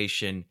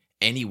situation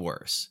any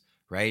worse,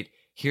 right?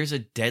 Here's a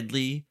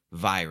deadly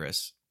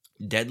virus,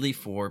 deadly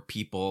for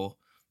people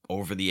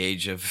over the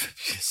age of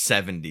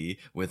 70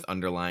 with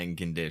underlying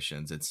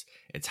conditions.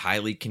 It's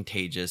highly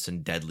contagious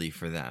and deadly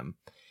for them.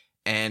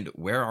 And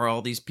where are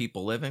all these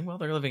people living? Well,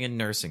 they're living in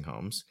nursing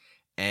homes.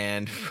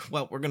 And,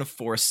 we're going to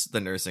force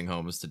the nursing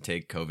homes to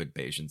take COVID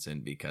patients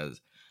in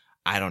because,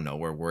 I don't know,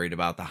 we're worried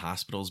about the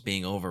hospitals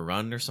being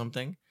overrun or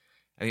something.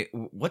 I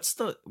mean, what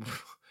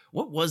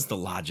was the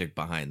logic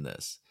behind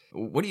this?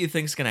 What do you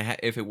think is going to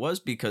happen? If it was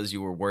because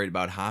you were worried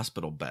about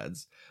hospital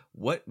beds,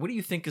 what do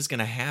you think is going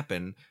to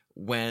happen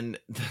when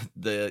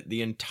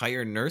the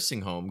entire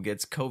nursing home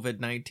gets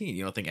COVID-19?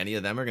 You don't think any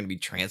of them are going to be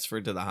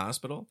transferred to the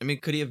hospital? I mean,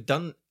 could he have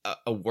done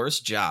a worse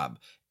job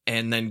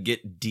and then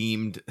get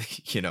deemed,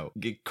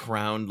 get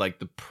crowned like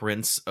the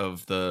prince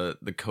of the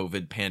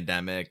COVID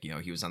pandemic?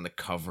 He was on the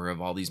cover of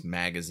all these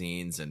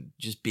magazines and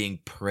just being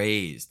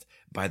praised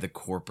by the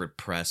corporate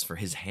press for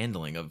his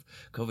handling of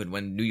COVID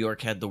when New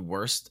York had the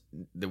worst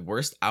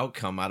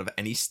outcome out of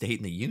any state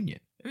in the union.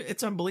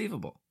 It's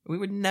unbelievable. We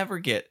would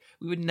never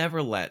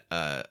let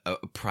a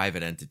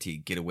private entity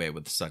get away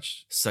with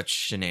such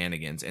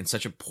shenanigans and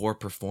such a poor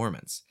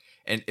performance.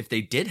 And if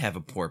they did have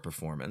a poor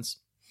performance,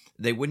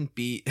 they wouldn't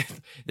be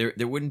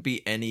there wouldn't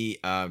be any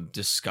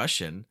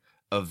discussion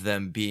of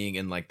them being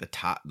in like the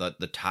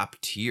top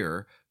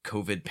tier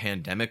COVID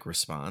pandemic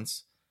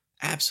response.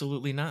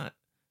 Absolutely not.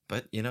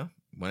 But,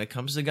 when it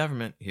comes to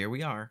government, here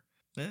we are.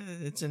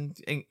 It's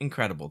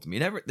incredible to me.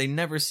 They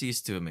never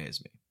cease to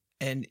amaze me.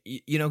 And,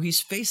 he's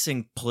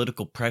facing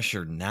political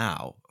pressure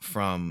now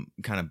from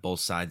kind of both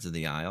sides of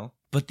the aisle.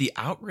 But the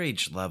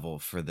outrage level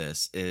for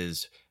this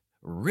is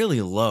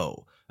really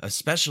low,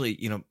 especially,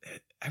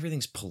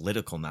 everything's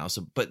political now.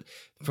 So, but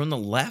from the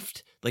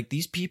left, like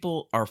these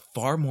people are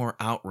far more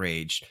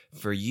outraged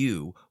for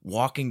you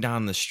walking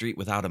down the street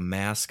without a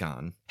mask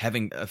on,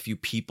 having a few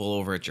people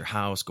over at your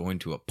house, going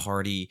to a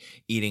party,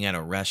 eating at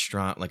a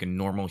restaurant like a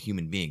normal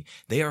human being.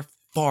 They are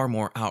far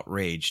more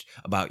outraged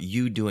about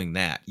you doing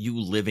that, you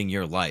living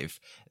your life,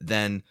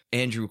 than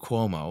Andrew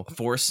Cuomo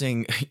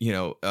forcing,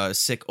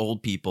 sick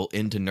old people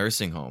into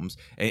nursing homes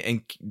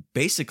and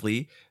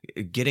basically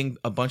getting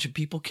a bunch of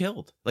people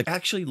killed. Like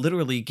actually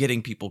literally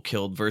getting people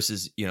killed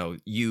versus,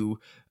 you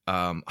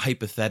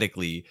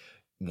hypothetically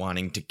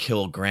wanting to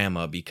kill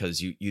grandma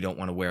because you don't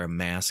want to wear a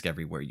mask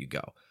everywhere you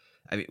go.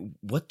 I mean,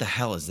 what the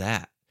hell is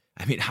that?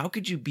 I mean, how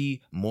could you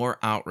be more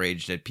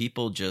outraged at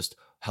people just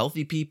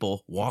healthy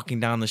people walking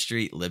down the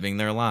street living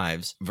their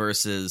lives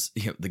versus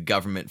the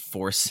government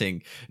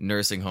forcing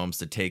nursing homes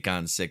to take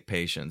on sick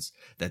patients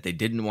that they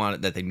didn't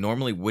want, that they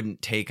normally wouldn't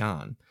take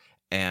on,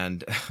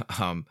 and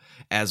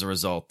as a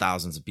result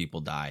thousands of people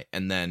die.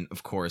 And then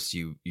of course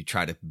you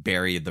try to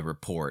bury the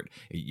report,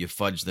 you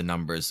fudge the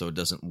numbers so it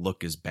doesn't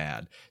look as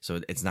bad,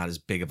 so it's not as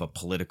big of a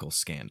political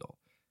scandal.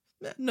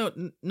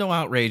 No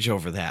outrage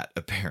over that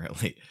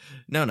apparently.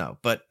 No,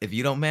 but if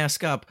you don't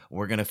mask up,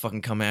 we're gonna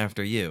fucking come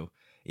after you.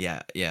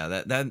 Yeah,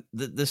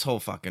 this whole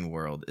fucking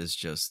world is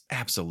just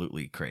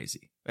absolutely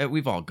crazy.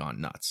 We've all gone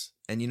nuts.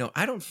 And,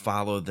 I don't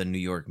follow the New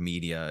York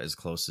media as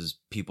close as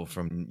people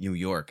from New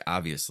York,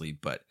 obviously,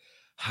 but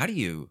how do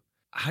you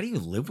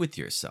live with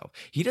yourself?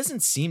 He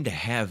doesn't seem to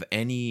have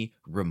any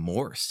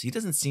remorse. He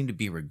doesn't seem to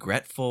be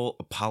regretful,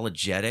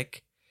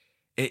 apologetic.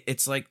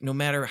 It's like no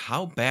matter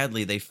how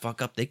badly they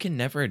fuck up, they can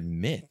never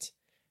admit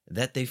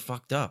that they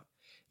fucked up.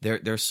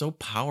 They're so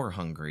power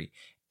hungry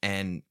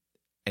and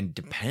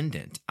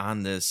dependent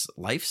on this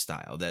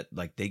lifestyle that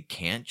like they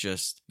can't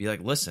just be like,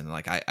 listen,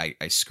 like I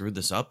screwed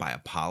this up, I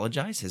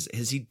apologize.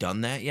 Has he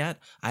done that yet?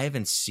 I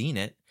haven't seen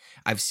it.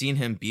 I've seen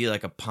him be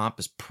like a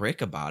pompous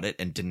prick about it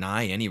and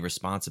deny any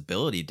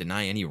responsibility,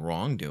 deny any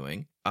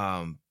wrongdoing.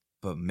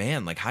 But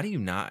man, like how do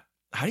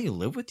you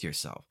live with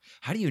yourself?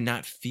 How do you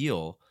not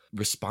feel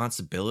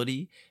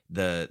responsibility,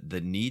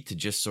 the need to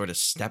just sort of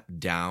step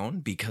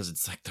down because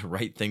it's like the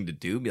right thing to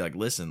do? Be like,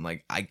 listen,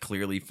 like I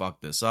clearly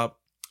fucked this up.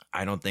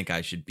 I don't think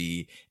I should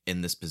be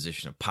in this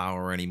position of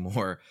power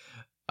anymore.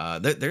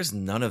 There's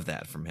none of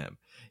that from him.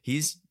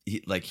 He's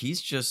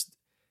just,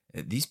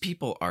 these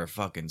people are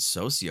fucking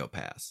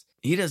sociopaths.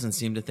 He doesn't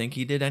seem to think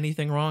he did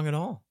anything wrong at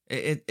all.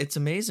 It's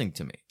amazing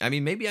to me. I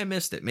mean, maybe I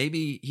missed it.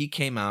 Maybe he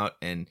came out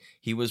and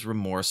he was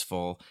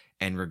remorseful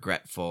and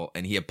regretful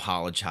and he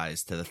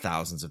apologized to the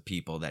thousands of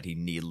people that he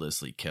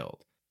needlessly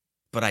killed.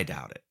 But I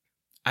doubt it.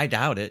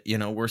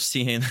 We're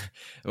seeing,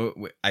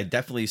 I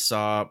definitely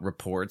saw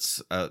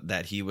reports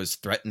that he was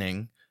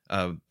threatening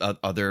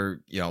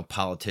other,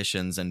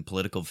 politicians and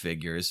political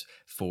figures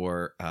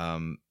for,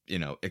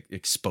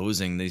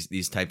 exposing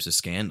these types of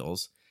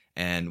scandals.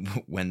 And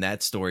when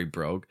that story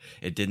broke,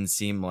 it didn't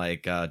seem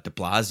like de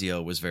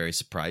Blasio was very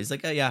surprised.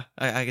 Like, oh, yeah,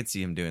 I could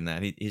see him doing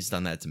that. He's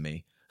done that to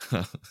me.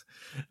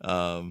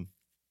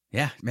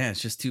 Yeah, man,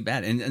 it's just too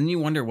bad. And you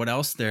wonder what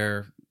else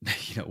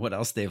what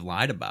else they've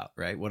lied about,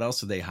 right? What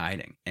else are they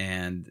hiding?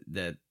 And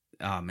that,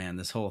 oh man,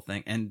 this whole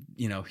thing. And,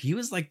 he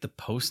was like the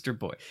poster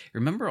boy.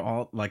 Remember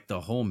all like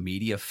the whole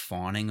media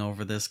fawning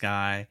over this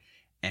guy?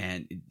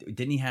 And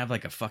didn't he have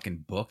like a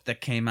fucking book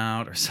that came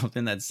out or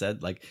something that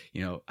said like,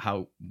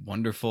 how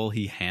wonderful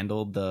he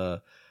handled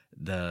the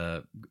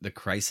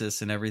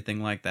crisis and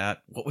everything like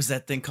that? What was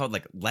that thing called?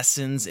 Like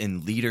Lessons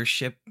in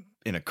Leadership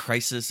in a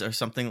Crisis or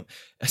something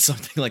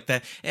like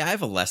that. Hey, I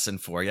have a lesson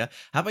for you.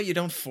 How about you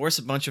don't force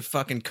a bunch of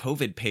fucking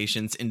COVID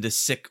patients into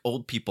sick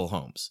old people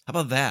homes? How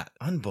about that?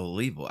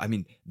 Unbelievable. I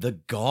mean, the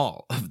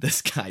gall of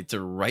this guy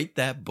to write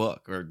that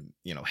book or,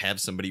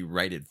 have somebody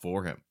write it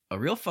for him. A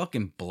real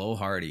fucking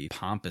blowhardy,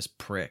 pompous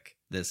prick,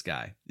 this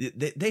guy.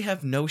 They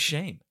have no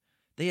shame.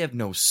 They have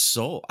no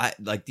soul.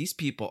 These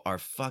people are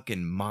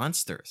fucking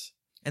monsters.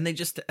 And they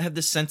just have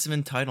this sense of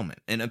entitlement.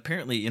 And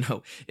apparently,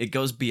 it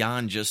goes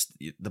beyond just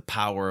the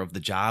power of the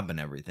job and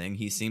everything.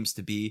 He seems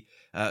to be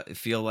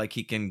feel like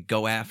he can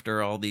go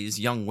after all these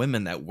young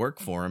women that work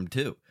for him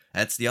too.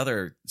 That's the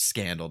other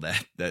scandal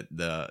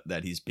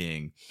that he's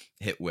being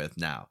hit with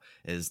now,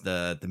 is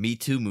the Me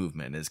Too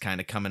movement is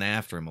kind of coming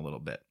after him a little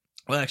bit.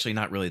 Well, actually,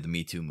 not really the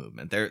Me Too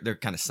movement. They're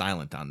kind of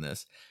silent on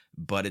this,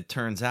 but it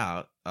turns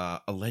out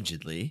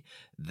allegedly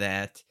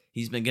that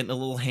he's been getting a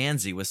little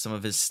handsy with some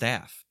of his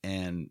staff.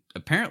 And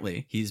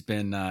apparently he's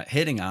been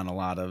hitting on a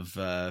lot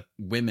of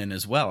women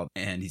as well.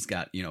 And he's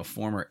got,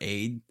 former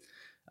aide.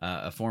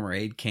 A former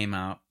aide came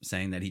out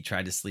saying that he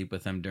tried to sleep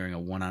with him during a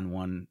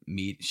one-on-one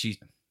meet.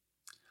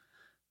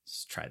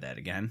 Let's try that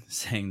again.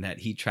 Saying that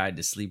he tried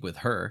to sleep with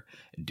her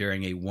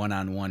during a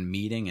one-on-one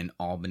meeting in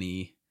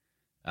Albany,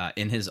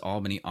 in his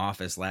Albany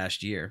office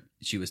last year.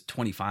 She was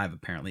 25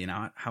 apparently.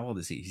 And how old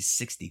is he? He's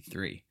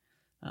 63.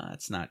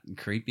 That's not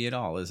creepy at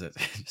all, is it?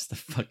 Just a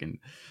fucking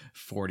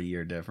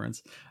 40-year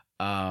difference.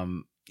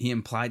 He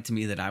implied to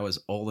me that I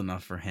was old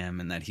enough for him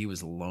and that he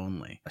was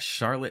lonely.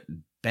 Charlotte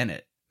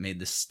Bennett made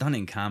the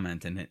stunning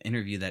comment in an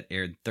interview that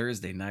aired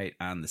Thursday night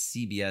on the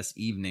CBS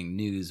Evening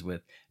News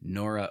with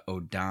Norah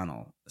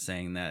O'Donnell,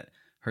 saying that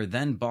her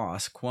then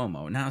boss,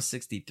 Cuomo, now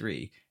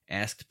 63,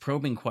 asked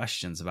probing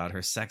questions about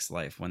her sex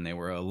life when they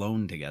were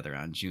alone together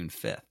on June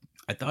 5th.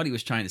 I thought he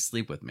was trying to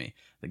sleep with me.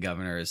 The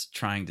governor is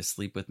trying to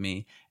sleep with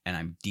me, and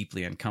I'm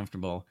deeply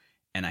uncomfortable,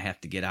 and I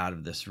have to get out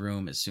of this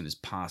room as soon as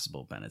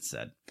possible, Bennett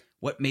said.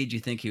 What made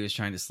you think he was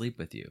trying to sleep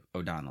with you?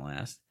 O'Donnell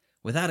asked.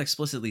 Without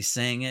explicitly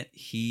saying it,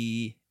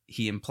 he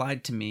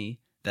implied to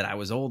me that I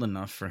was old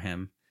enough for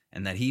him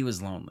and that he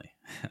was lonely.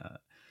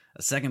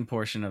 A second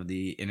portion of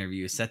the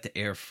interview is set to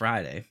air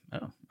Friday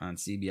on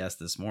CBS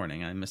this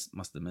morning. I must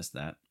have missed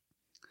that.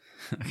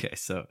 Okay,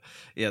 so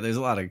yeah, there's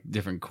a lot of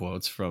different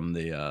quotes from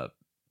the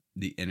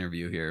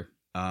interview here.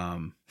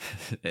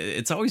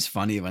 It's always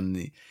funny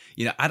when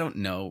I don't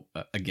know.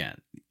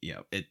 Again,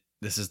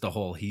 this is the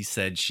whole he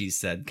said, she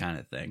said kind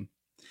of thing.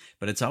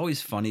 But it's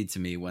always funny to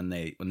me when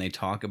they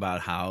talk about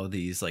how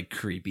these like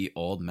creepy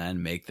old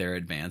men make their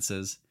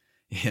advances.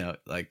 He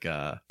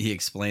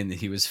explained that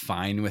he was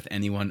fine with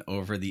anyone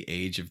over the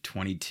age of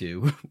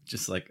 22.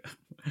 Just like,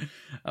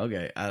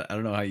 okay, I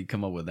don't know how you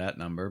come up with that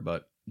number,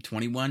 but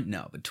 21,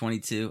 no, but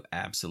 22,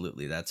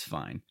 absolutely, that's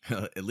fine.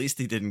 At least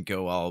he didn't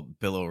go all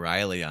Bill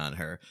O'Reilly on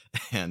her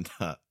and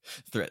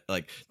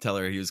tell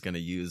her he was going to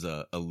use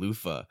a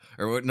loofah,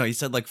 or no, he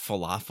said like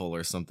falafel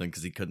or something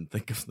because he couldn't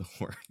think of the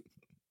word.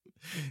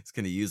 He's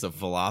going to use a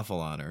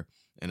falafel on her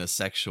in a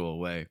sexual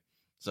way.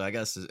 So I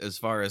guess as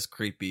far as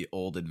creepy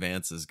old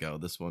advances go,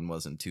 this one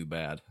wasn't too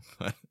bad.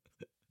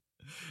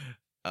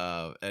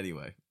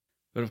 Anyway.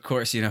 But of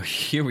course,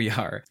 here we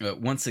are.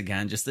 Once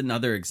again, just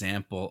another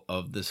example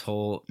of this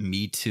whole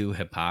Me Too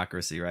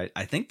hypocrisy, right?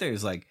 I think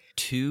there's like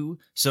two.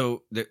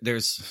 So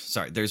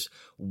there's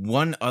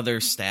one other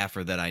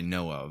staffer that I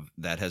know of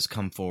that has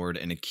come forward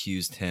and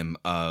accused him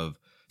of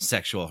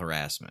sexual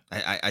harassment.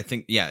 I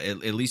think, yeah,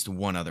 at least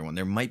one other one.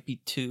 There might be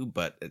two,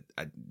 but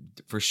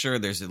for sure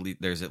there's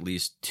at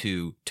least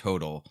two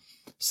total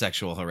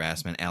sexual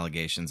harassment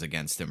allegations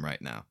against him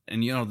right now.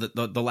 And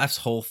the left's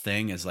whole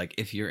thing is like,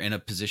 if you're in a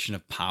position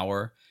of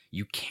power,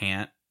 you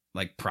can't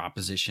like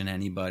proposition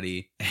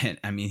anybody. And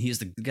I mean, he's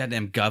the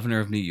goddamn governor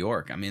of New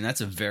York. I mean,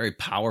 that's a very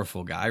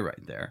powerful guy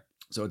right there.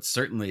 So it's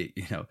certainly,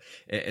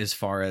 as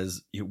far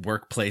as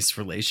workplace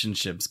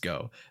relationships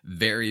go,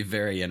 very,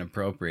 very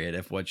inappropriate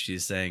if what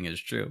she's saying is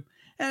true.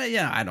 And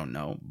yeah, I don't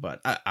know,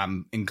 but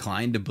I'm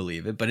inclined to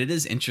believe it. But it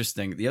is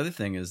interesting. The other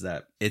thing is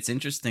that it's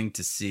interesting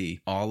to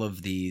see all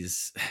of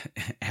these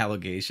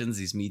allegations,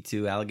 these Me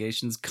Too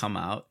allegations, come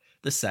out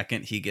the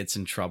second he gets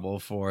in trouble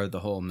for the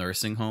whole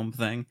nursing home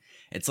thing.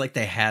 It's like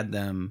they had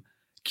them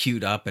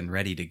queued up and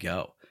ready to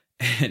go.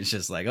 And it's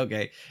just like,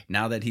 okay,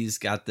 now that he's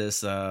got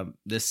this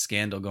this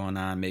scandal going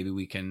on, maybe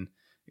we can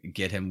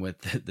get him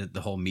with the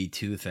whole Me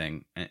Too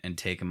thing and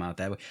take him out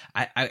that way.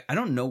 I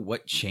don't know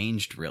what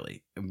changed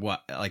really,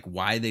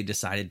 why they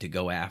decided to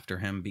go after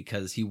him,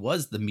 because he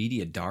was the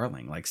media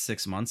darling like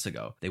 6 months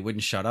ago. They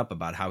wouldn't shut up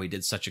about how he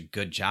did such a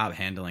good job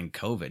handling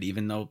COVID,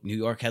 even though New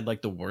York had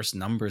like the worst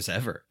numbers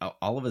ever.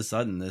 All of a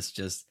sudden, this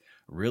just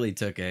really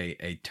took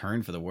a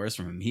turn for the worse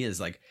from him. He is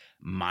like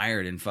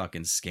mired in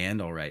fucking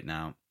scandal right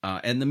now.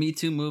 And the Me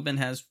Too movement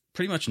has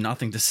pretty much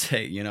nothing to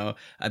say.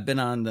 I've been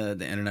on the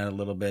internet a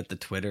little bit, the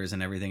Twitters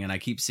and everything, and I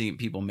keep seeing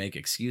people make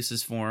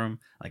excuses for him.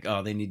 Like,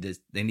 oh, they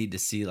need to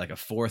see like a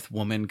fourth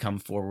woman come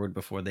forward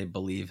before they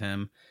believe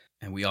him.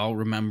 And we all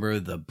remember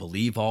the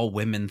believe all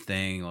women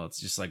thing. Well, it's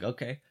just like,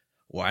 okay,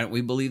 why don't we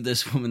believe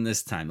this woman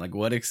this time? Like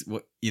what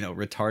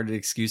retarded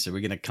excuse are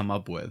we going to come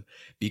up with?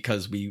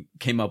 Because we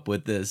came up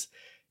with this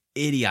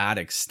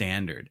idiotic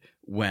standard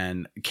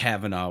when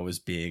Kavanaugh was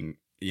being,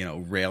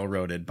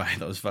 railroaded by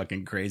those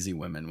fucking crazy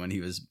women when he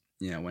was,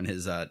 when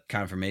his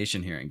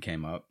confirmation hearing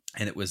came up,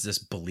 and it was this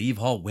believe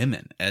all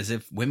women, as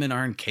if women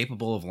aren't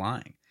capable of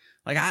lying.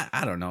 Like,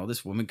 I don't know,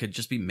 this woman could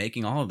just be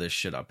making all of this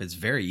shit up. It's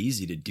very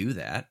easy to do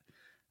that.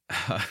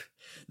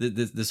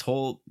 This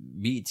whole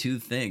Me Too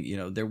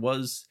thing, there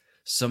was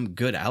some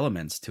good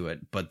elements to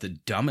it, but the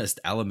dumbest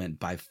element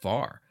by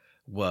far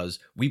was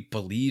we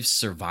believe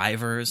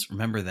survivors.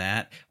 Remember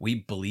that? We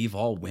believe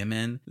all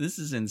women. This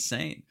is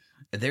insane.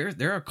 There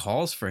are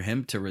calls for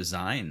him to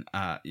resign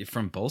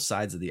from both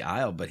sides of the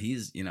aisle, but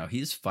he's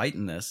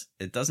fighting this.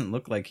 It doesn't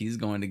look like he's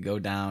going to go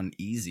down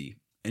easy.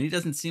 And he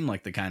doesn't seem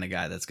like the kind of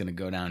guy that's going to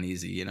go down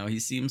easy. He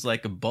seems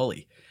like a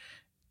bully.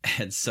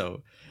 And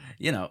so,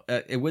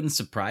 it wouldn't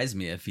surprise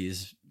me if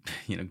he's,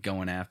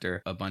 going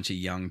after a bunch of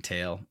young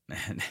tail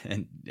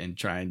and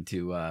trying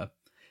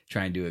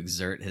to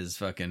exert his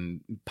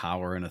fucking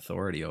power and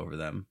authority over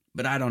them.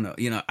 But I don't know,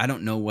 I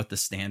don't know what the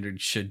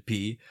standard should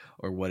be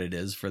or what it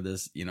is for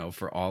this,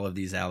 for all of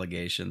these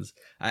allegations.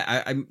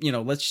 I'm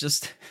let's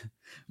just,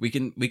 we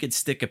could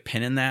stick a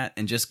pin in that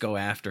and just go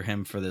after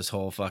him for this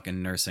whole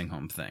fucking nursing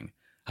home thing.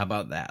 How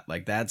about that?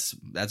 Like that's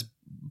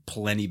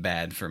plenty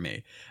bad for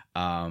me.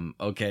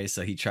 Okay,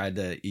 so he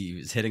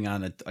was hitting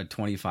on a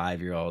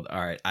 25-year-old.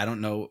 All right, I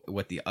don't know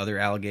what the other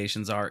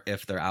allegations are,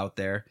 if they're out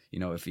there,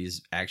 if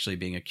he's actually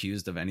being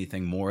accused of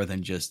anything more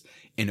than just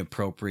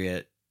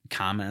inappropriate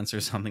comments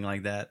or something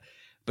like that.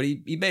 But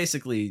he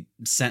basically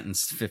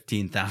sentenced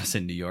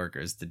 15,000 New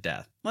Yorkers to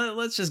death.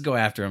 Let's just go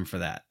after him for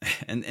that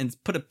and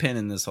put a pin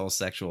in this whole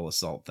sexual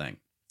assault thing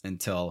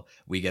until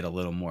we get a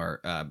little more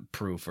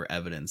proof or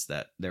evidence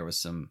that there was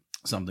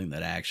something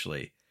that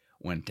actually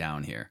went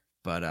down here.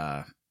 But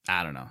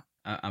I don't know.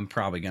 I'm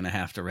probably gonna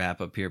have to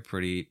wrap up here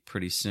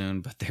pretty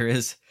soon. But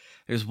there's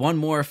one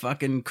more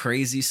fucking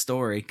crazy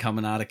story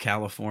coming out of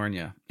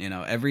California.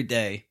 Every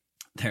day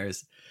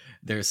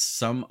there's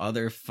some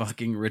other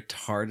fucking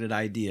retarded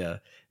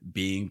idea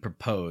being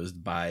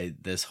proposed by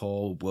this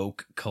whole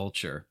woke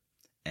culture.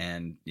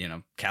 And,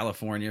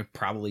 California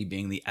probably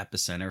being the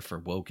epicenter for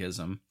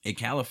wokeism.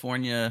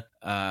 California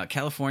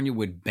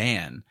would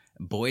ban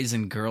boys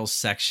and girls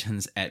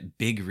sections at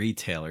big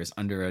retailers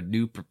under a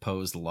new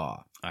proposed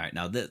law. All right.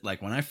 Now,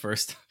 when I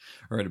first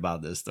heard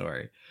about this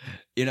story,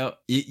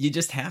 you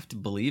just have to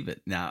believe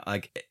it. Now,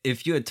 like,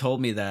 if you had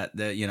told me that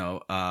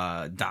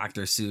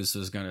Dr. Seuss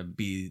was going to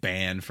be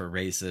banned for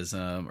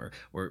racism,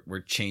 or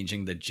we're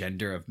changing the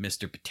gender of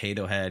Mr.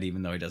 Potato Head,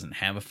 even though he doesn't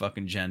have a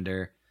fucking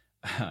gender.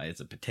 It's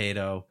a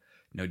potato,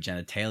 no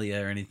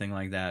genitalia or anything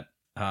like that.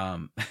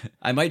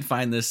 I might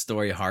find this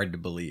story hard to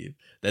believe,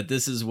 that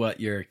this is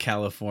what your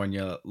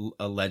California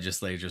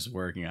legislature is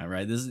working on,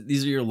 right?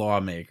 These are your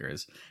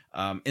lawmakers.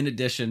 In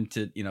addition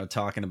to,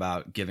 talking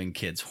about giving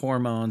kids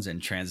hormones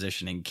and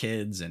transitioning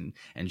kids and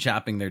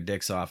chopping their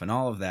dicks off and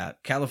all of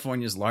that,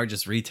 California's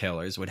largest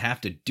retailers would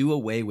have to do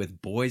away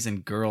with boys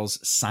and girls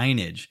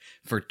signage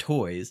for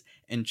toys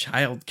and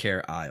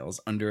childcare aisles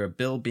under a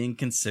bill being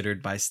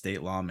considered by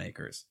state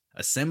lawmakers.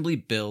 Assembly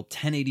Bill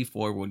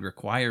 1084 would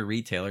require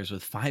retailers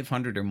with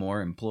 500 or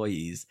more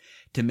employees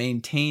to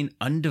maintain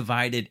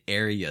undivided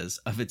areas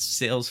of its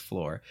sales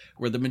floor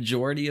where the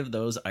majority of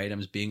those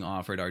items being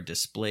offered are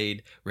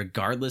displayed,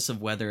 regardless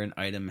of whether an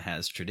item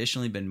has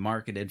traditionally been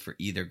marketed for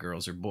either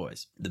girls or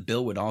boys. The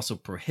bill would also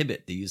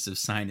prohibit the use of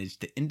signage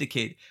to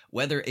indicate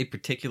whether a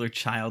particular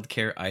child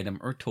care item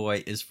or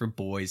toy is for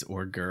boys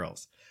or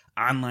girls.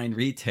 Online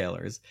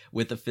retailers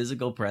with a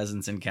physical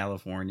presence in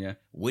California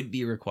would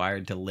be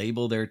required to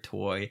label their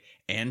toy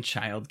and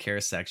child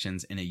care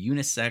sections in a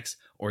unisex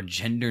or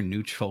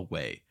gender-neutral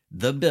way.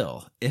 The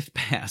bill, if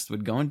passed,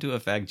 would go into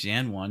effect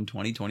Jan 1,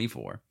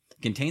 2024,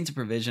 contains a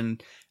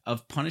provision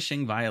of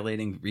punishing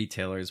violating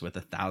retailers with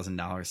a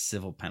 $1,000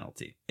 civil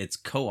penalty. It's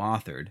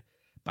co-authored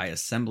by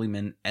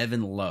Assemblyman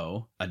Evan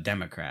Lowe, a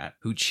Democrat,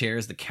 who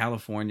chairs the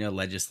California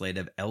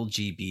Legislative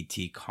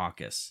LGBT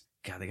Caucus.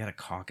 God, they got a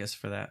caucus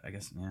for that, I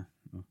guess. Yeah.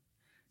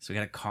 So we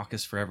got a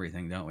caucus for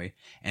everything, don't we?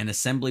 And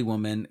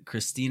Assemblywoman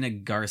Cristina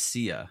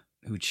Garcia,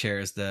 who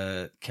chairs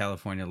the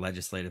California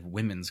Legislative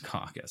Women's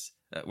Caucus.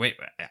 Wait,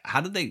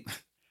 how do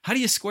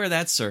you square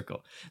that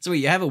circle? So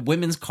you have a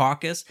women's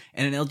caucus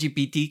and an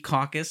LGBT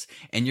caucus,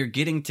 and you're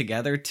getting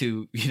together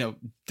to,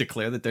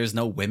 declare that there's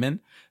no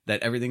women,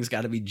 that everything's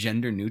got to be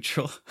gender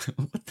neutral.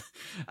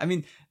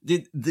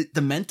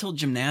 The mental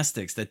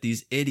gymnastics that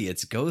these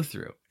idiots go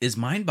through is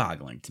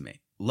mind-boggling to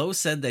me. Lowe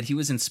said that he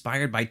was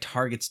inspired by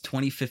Target's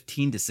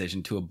 2015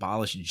 decision to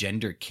abolish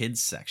gender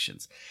kids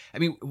sections. I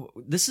mean,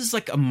 this is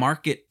like a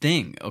market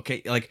thing,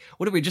 okay? Like,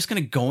 what are we just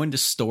going to go into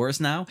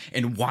stores now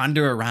and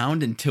wander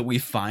around until we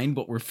find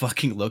what we're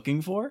fucking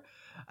looking for?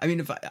 I mean,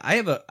 if I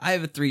have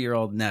a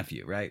 3-year-old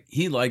nephew, right?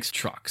 He likes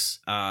trucks.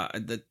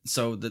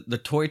 So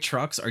the toy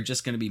trucks are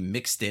just going to be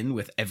mixed in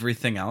with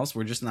everything else.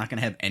 We're just not going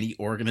to have any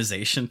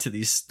organization to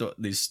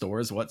these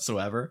stores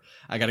whatsoever.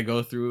 I got to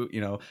go through,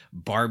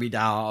 Barbie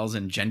dolls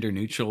and gender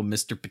neutral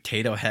Mr.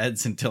 Potato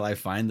Heads until I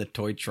find the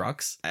toy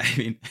trucks. I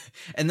mean,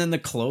 and then the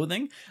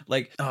clothing,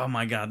 like, oh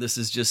my God, this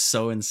is just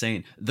so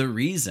insane. The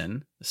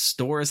reason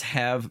stores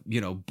have,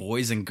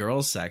 boys and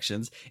girls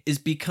sections is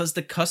because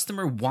the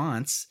customer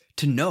wants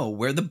to know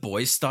where the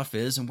boys' stuff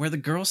is and where the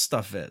girls'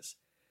 stuff is.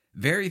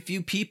 Very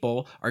few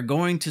people are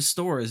going to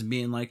stores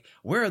being like,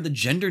 where are the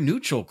gender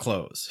neutral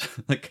clothes?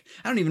 Like,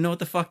 I don't even know what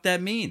the fuck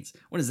that means.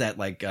 What is that,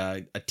 like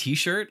a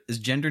t-shirt is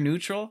gender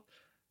neutral?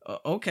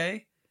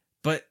 Okay.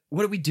 But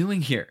what are we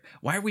doing here?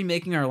 Why are we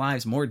making our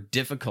lives more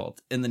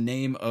difficult in the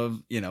name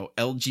of,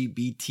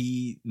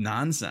 LGBT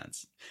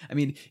nonsense? I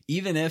mean,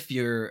 even if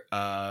you're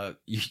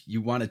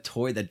you want a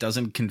toy that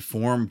doesn't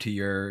conform to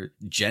your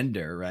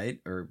gender, right?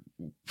 Or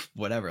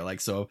whatever.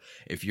 Like, so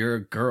if you're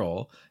a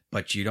girl,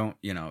 but you don't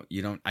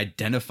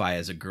identify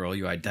as a girl,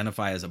 you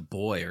identify as a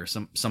boy or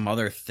some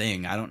other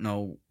thing. I don't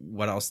know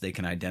what else they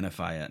can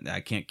identify.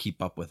 I can't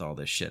keep up with all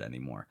this shit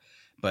anymore.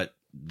 But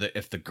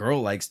if the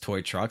girl likes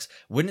toy trucks,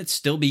 wouldn't it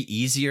still be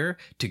easier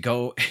to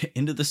go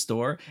into the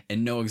store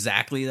and know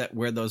exactly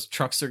where those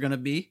trucks are going to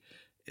be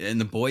in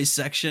the boys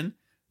section?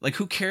 Like,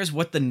 who cares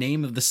what the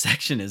name of the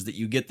section is that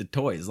you get the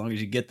toy, as long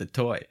as you get the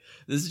toy?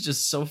 This is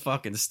just so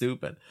fucking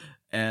stupid.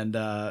 And,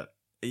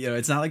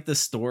 it's not like the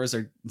stores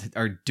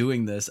are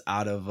doing this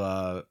out of,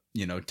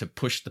 to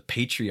push the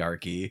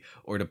patriarchy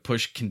or to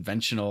push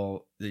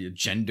conventional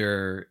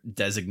gender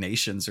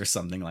designations or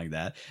something like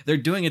that. They're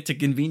doing it to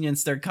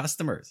convenience their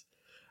customers.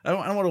 I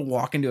don't want to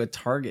walk into a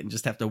Target and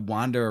just have to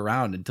wander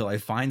around until I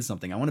find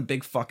something. I want a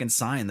big fucking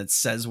sign that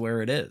says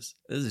where it is.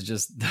 This is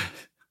just...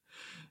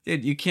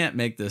 Dude, you can't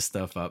make this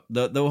stuff up.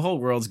 The whole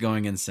world's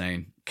going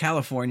insane.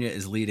 California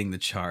is leading the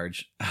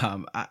charge.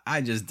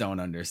 I just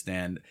don't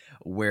understand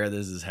where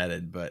this is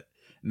headed, but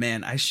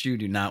man, I sure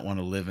do not want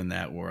to live in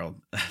that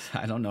world.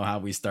 I don't know how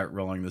we start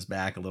rolling this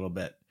back a little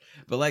bit.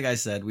 But like I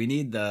said, we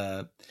need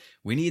the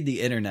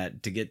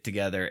internet to get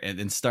together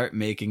and start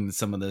making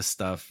some of this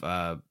stuff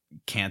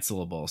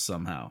cancelable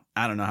somehow.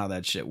 I don't know how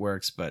that shit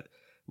works, but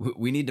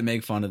we need to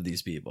make fun of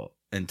these people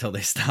until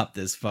they stop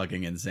this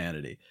fucking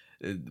insanity.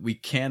 We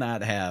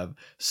cannot have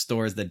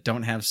stores that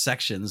don't have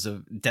sections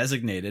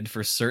designated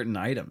for certain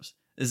items.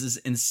 This is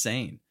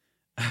insane.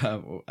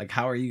 Like,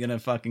 how are you going to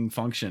fucking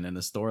function in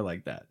a store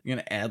like that? You're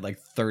going to add like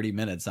 30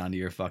 minutes onto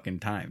your fucking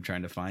time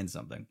trying to find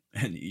something.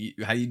 And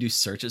how do you do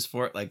searches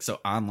for it? Like, so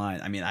online,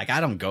 I mean, like, I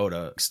don't go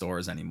to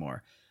stores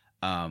anymore.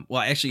 Well,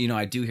 actually,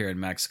 I do here in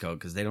Mexico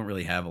because they don't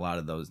really have a lot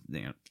of those,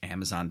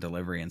 Amazon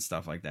delivery and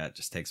stuff like that. It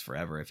just takes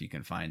forever if you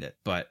can find it.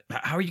 But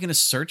how are you going to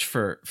search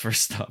for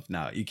stuff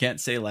now? You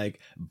can't say like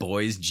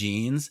boys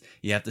jeans.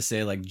 You have to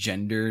say like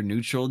gender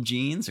neutral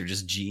jeans or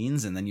just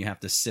jeans. And then you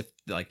have to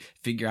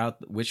figure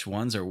out which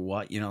ones are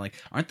what, like,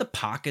 aren't the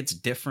pockets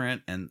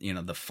different and,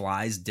 the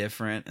fly's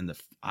different and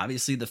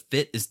obviously the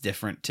fit is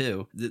different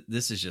too.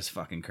 This is just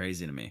fucking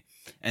crazy to me.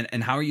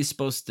 And how are you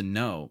supposed to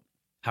know?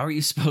 How are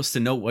you supposed to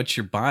know what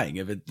you're buying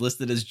if it's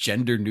listed as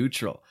gender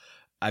neutral?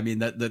 I mean,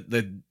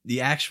 the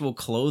actual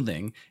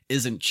clothing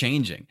isn't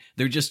changing.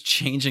 They're just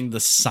changing the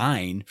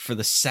sign for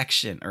the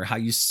section or how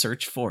you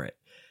search for it.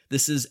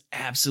 This is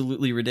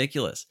absolutely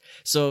ridiculous.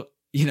 So,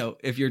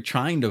 if you're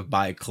trying to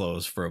buy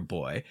clothes for a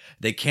boy,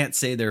 they can't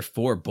say they're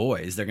for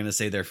boys. They're going to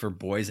say they're for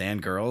boys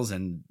and girls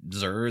and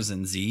Zers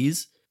and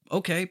Zs.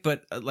 Okay,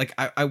 but like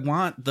I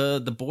want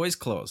the boys'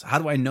 clothes. How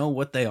do I know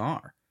what they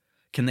are?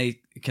 Can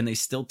they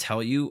still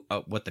tell you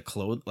what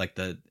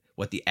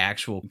what the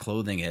actual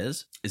clothing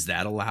is? Is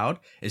that allowed?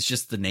 It's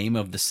just the name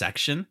of the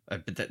section.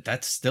 But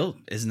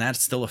isn't that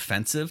still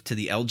offensive to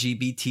the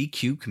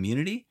LGBTQ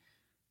community?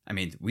 I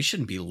mean, we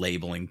shouldn't be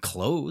labeling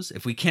clothes.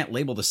 If we can't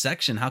label the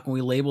section, how can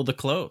we label the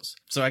clothes?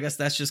 So I guess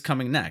that's just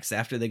coming next.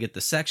 After they get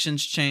the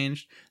sections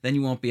changed, then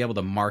you won't be able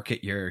to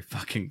market your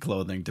fucking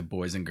clothing to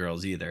boys and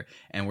girls either.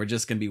 And we're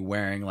just going to be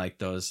wearing like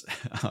those,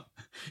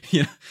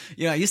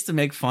 I used to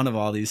make fun of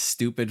all these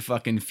stupid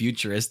fucking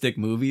futuristic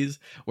movies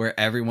where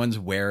everyone's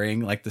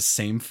wearing like the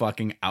same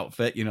fucking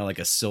outfit, like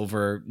a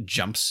silver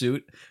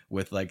jumpsuit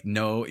with like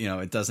no,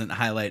 it doesn't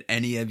highlight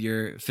any of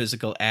your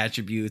physical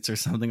attributes or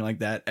something like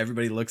that.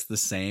 Everybody looks the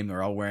same.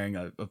 They're all wearing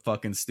a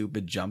fucking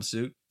stupid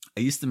jumpsuit.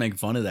 I used to make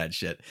fun of that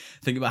shit.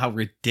 Think about how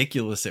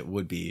ridiculous it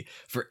would be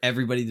for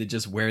everybody to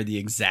just wear the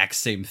exact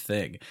same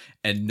thing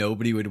and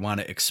nobody would want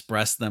to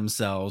express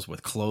themselves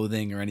with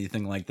clothing or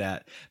anything like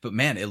that. But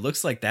man, it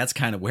looks like that's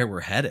kind of where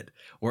we're headed.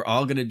 We're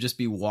all going to just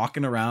be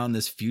walking around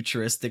this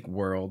futuristic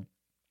world,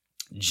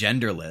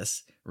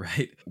 genderless,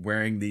 right?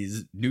 Wearing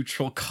these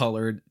neutral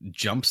colored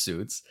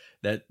jumpsuits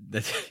that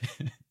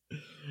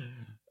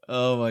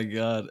oh my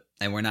God.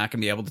 And we're not going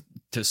to be able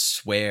to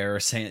swear or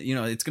say,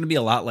 it's going to be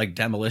a lot like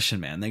Demolition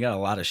Man. They got a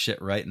lot of shit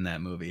right in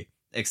that movie,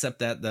 except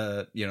that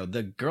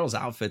the girls'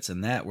 outfits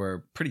in that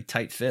were pretty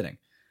tight fitting.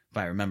 If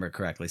I remember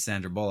correctly,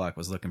 Sandra Bullock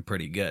was looking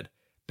pretty good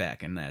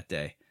back in that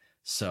day.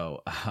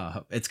 So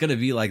it's going to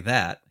be like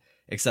that,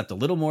 except a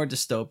little more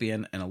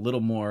dystopian and a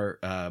little more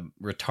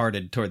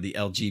retarded toward the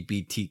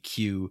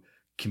LGBTQ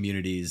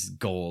community's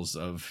goals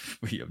of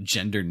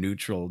gender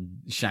neutral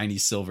shiny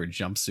silver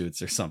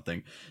jumpsuits or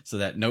something, so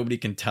that nobody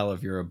can tell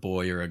if you're a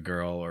boy or a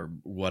girl or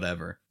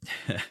whatever.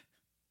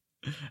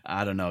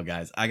 I don't know,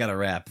 guys. I gotta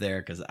wrap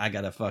there because I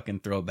gotta fucking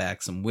throw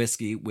back some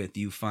whiskey with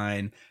you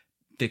fine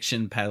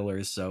fiction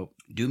peddlers. So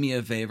do me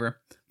a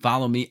favor,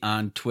 follow me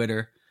on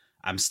Twitter.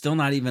 I'm still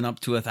not even up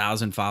to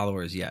 1,000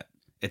 followers yet.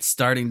 It's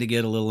starting to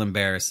get a little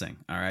embarrassing.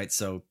 All right.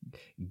 So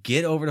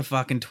get over to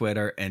fucking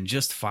Twitter and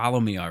just follow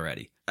me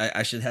already.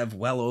 I should have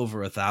well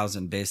over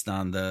 1,000 based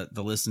on the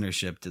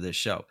listenership to this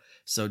show.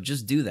 So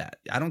just do that.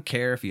 I don't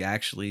care if you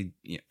actually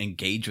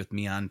engage with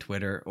me on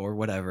Twitter or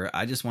whatever.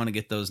 I just want to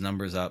get those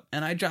numbers up.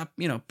 And I drop,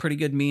 pretty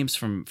good memes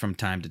from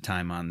time to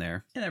time on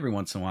there. And every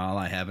once in a while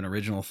I have an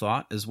original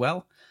thought as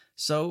well.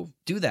 So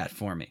do that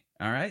for me.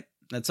 All right.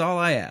 That's all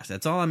I ask.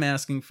 That's all I'm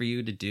asking for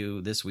you to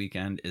do this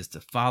weekend is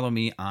to follow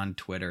me on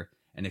Twitter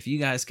And if you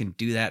guys can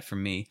do that for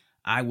me,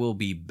 I will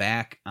be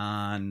back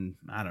on,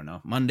 I don't know,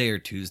 Monday or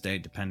Tuesday,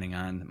 depending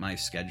on my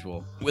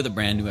schedule, with a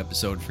brand new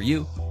episode for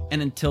you.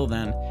 And until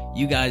then,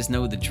 you guys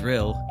know the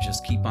drill.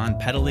 Just keep on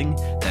peddling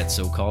that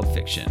so-called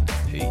fiction.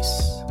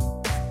 Peace.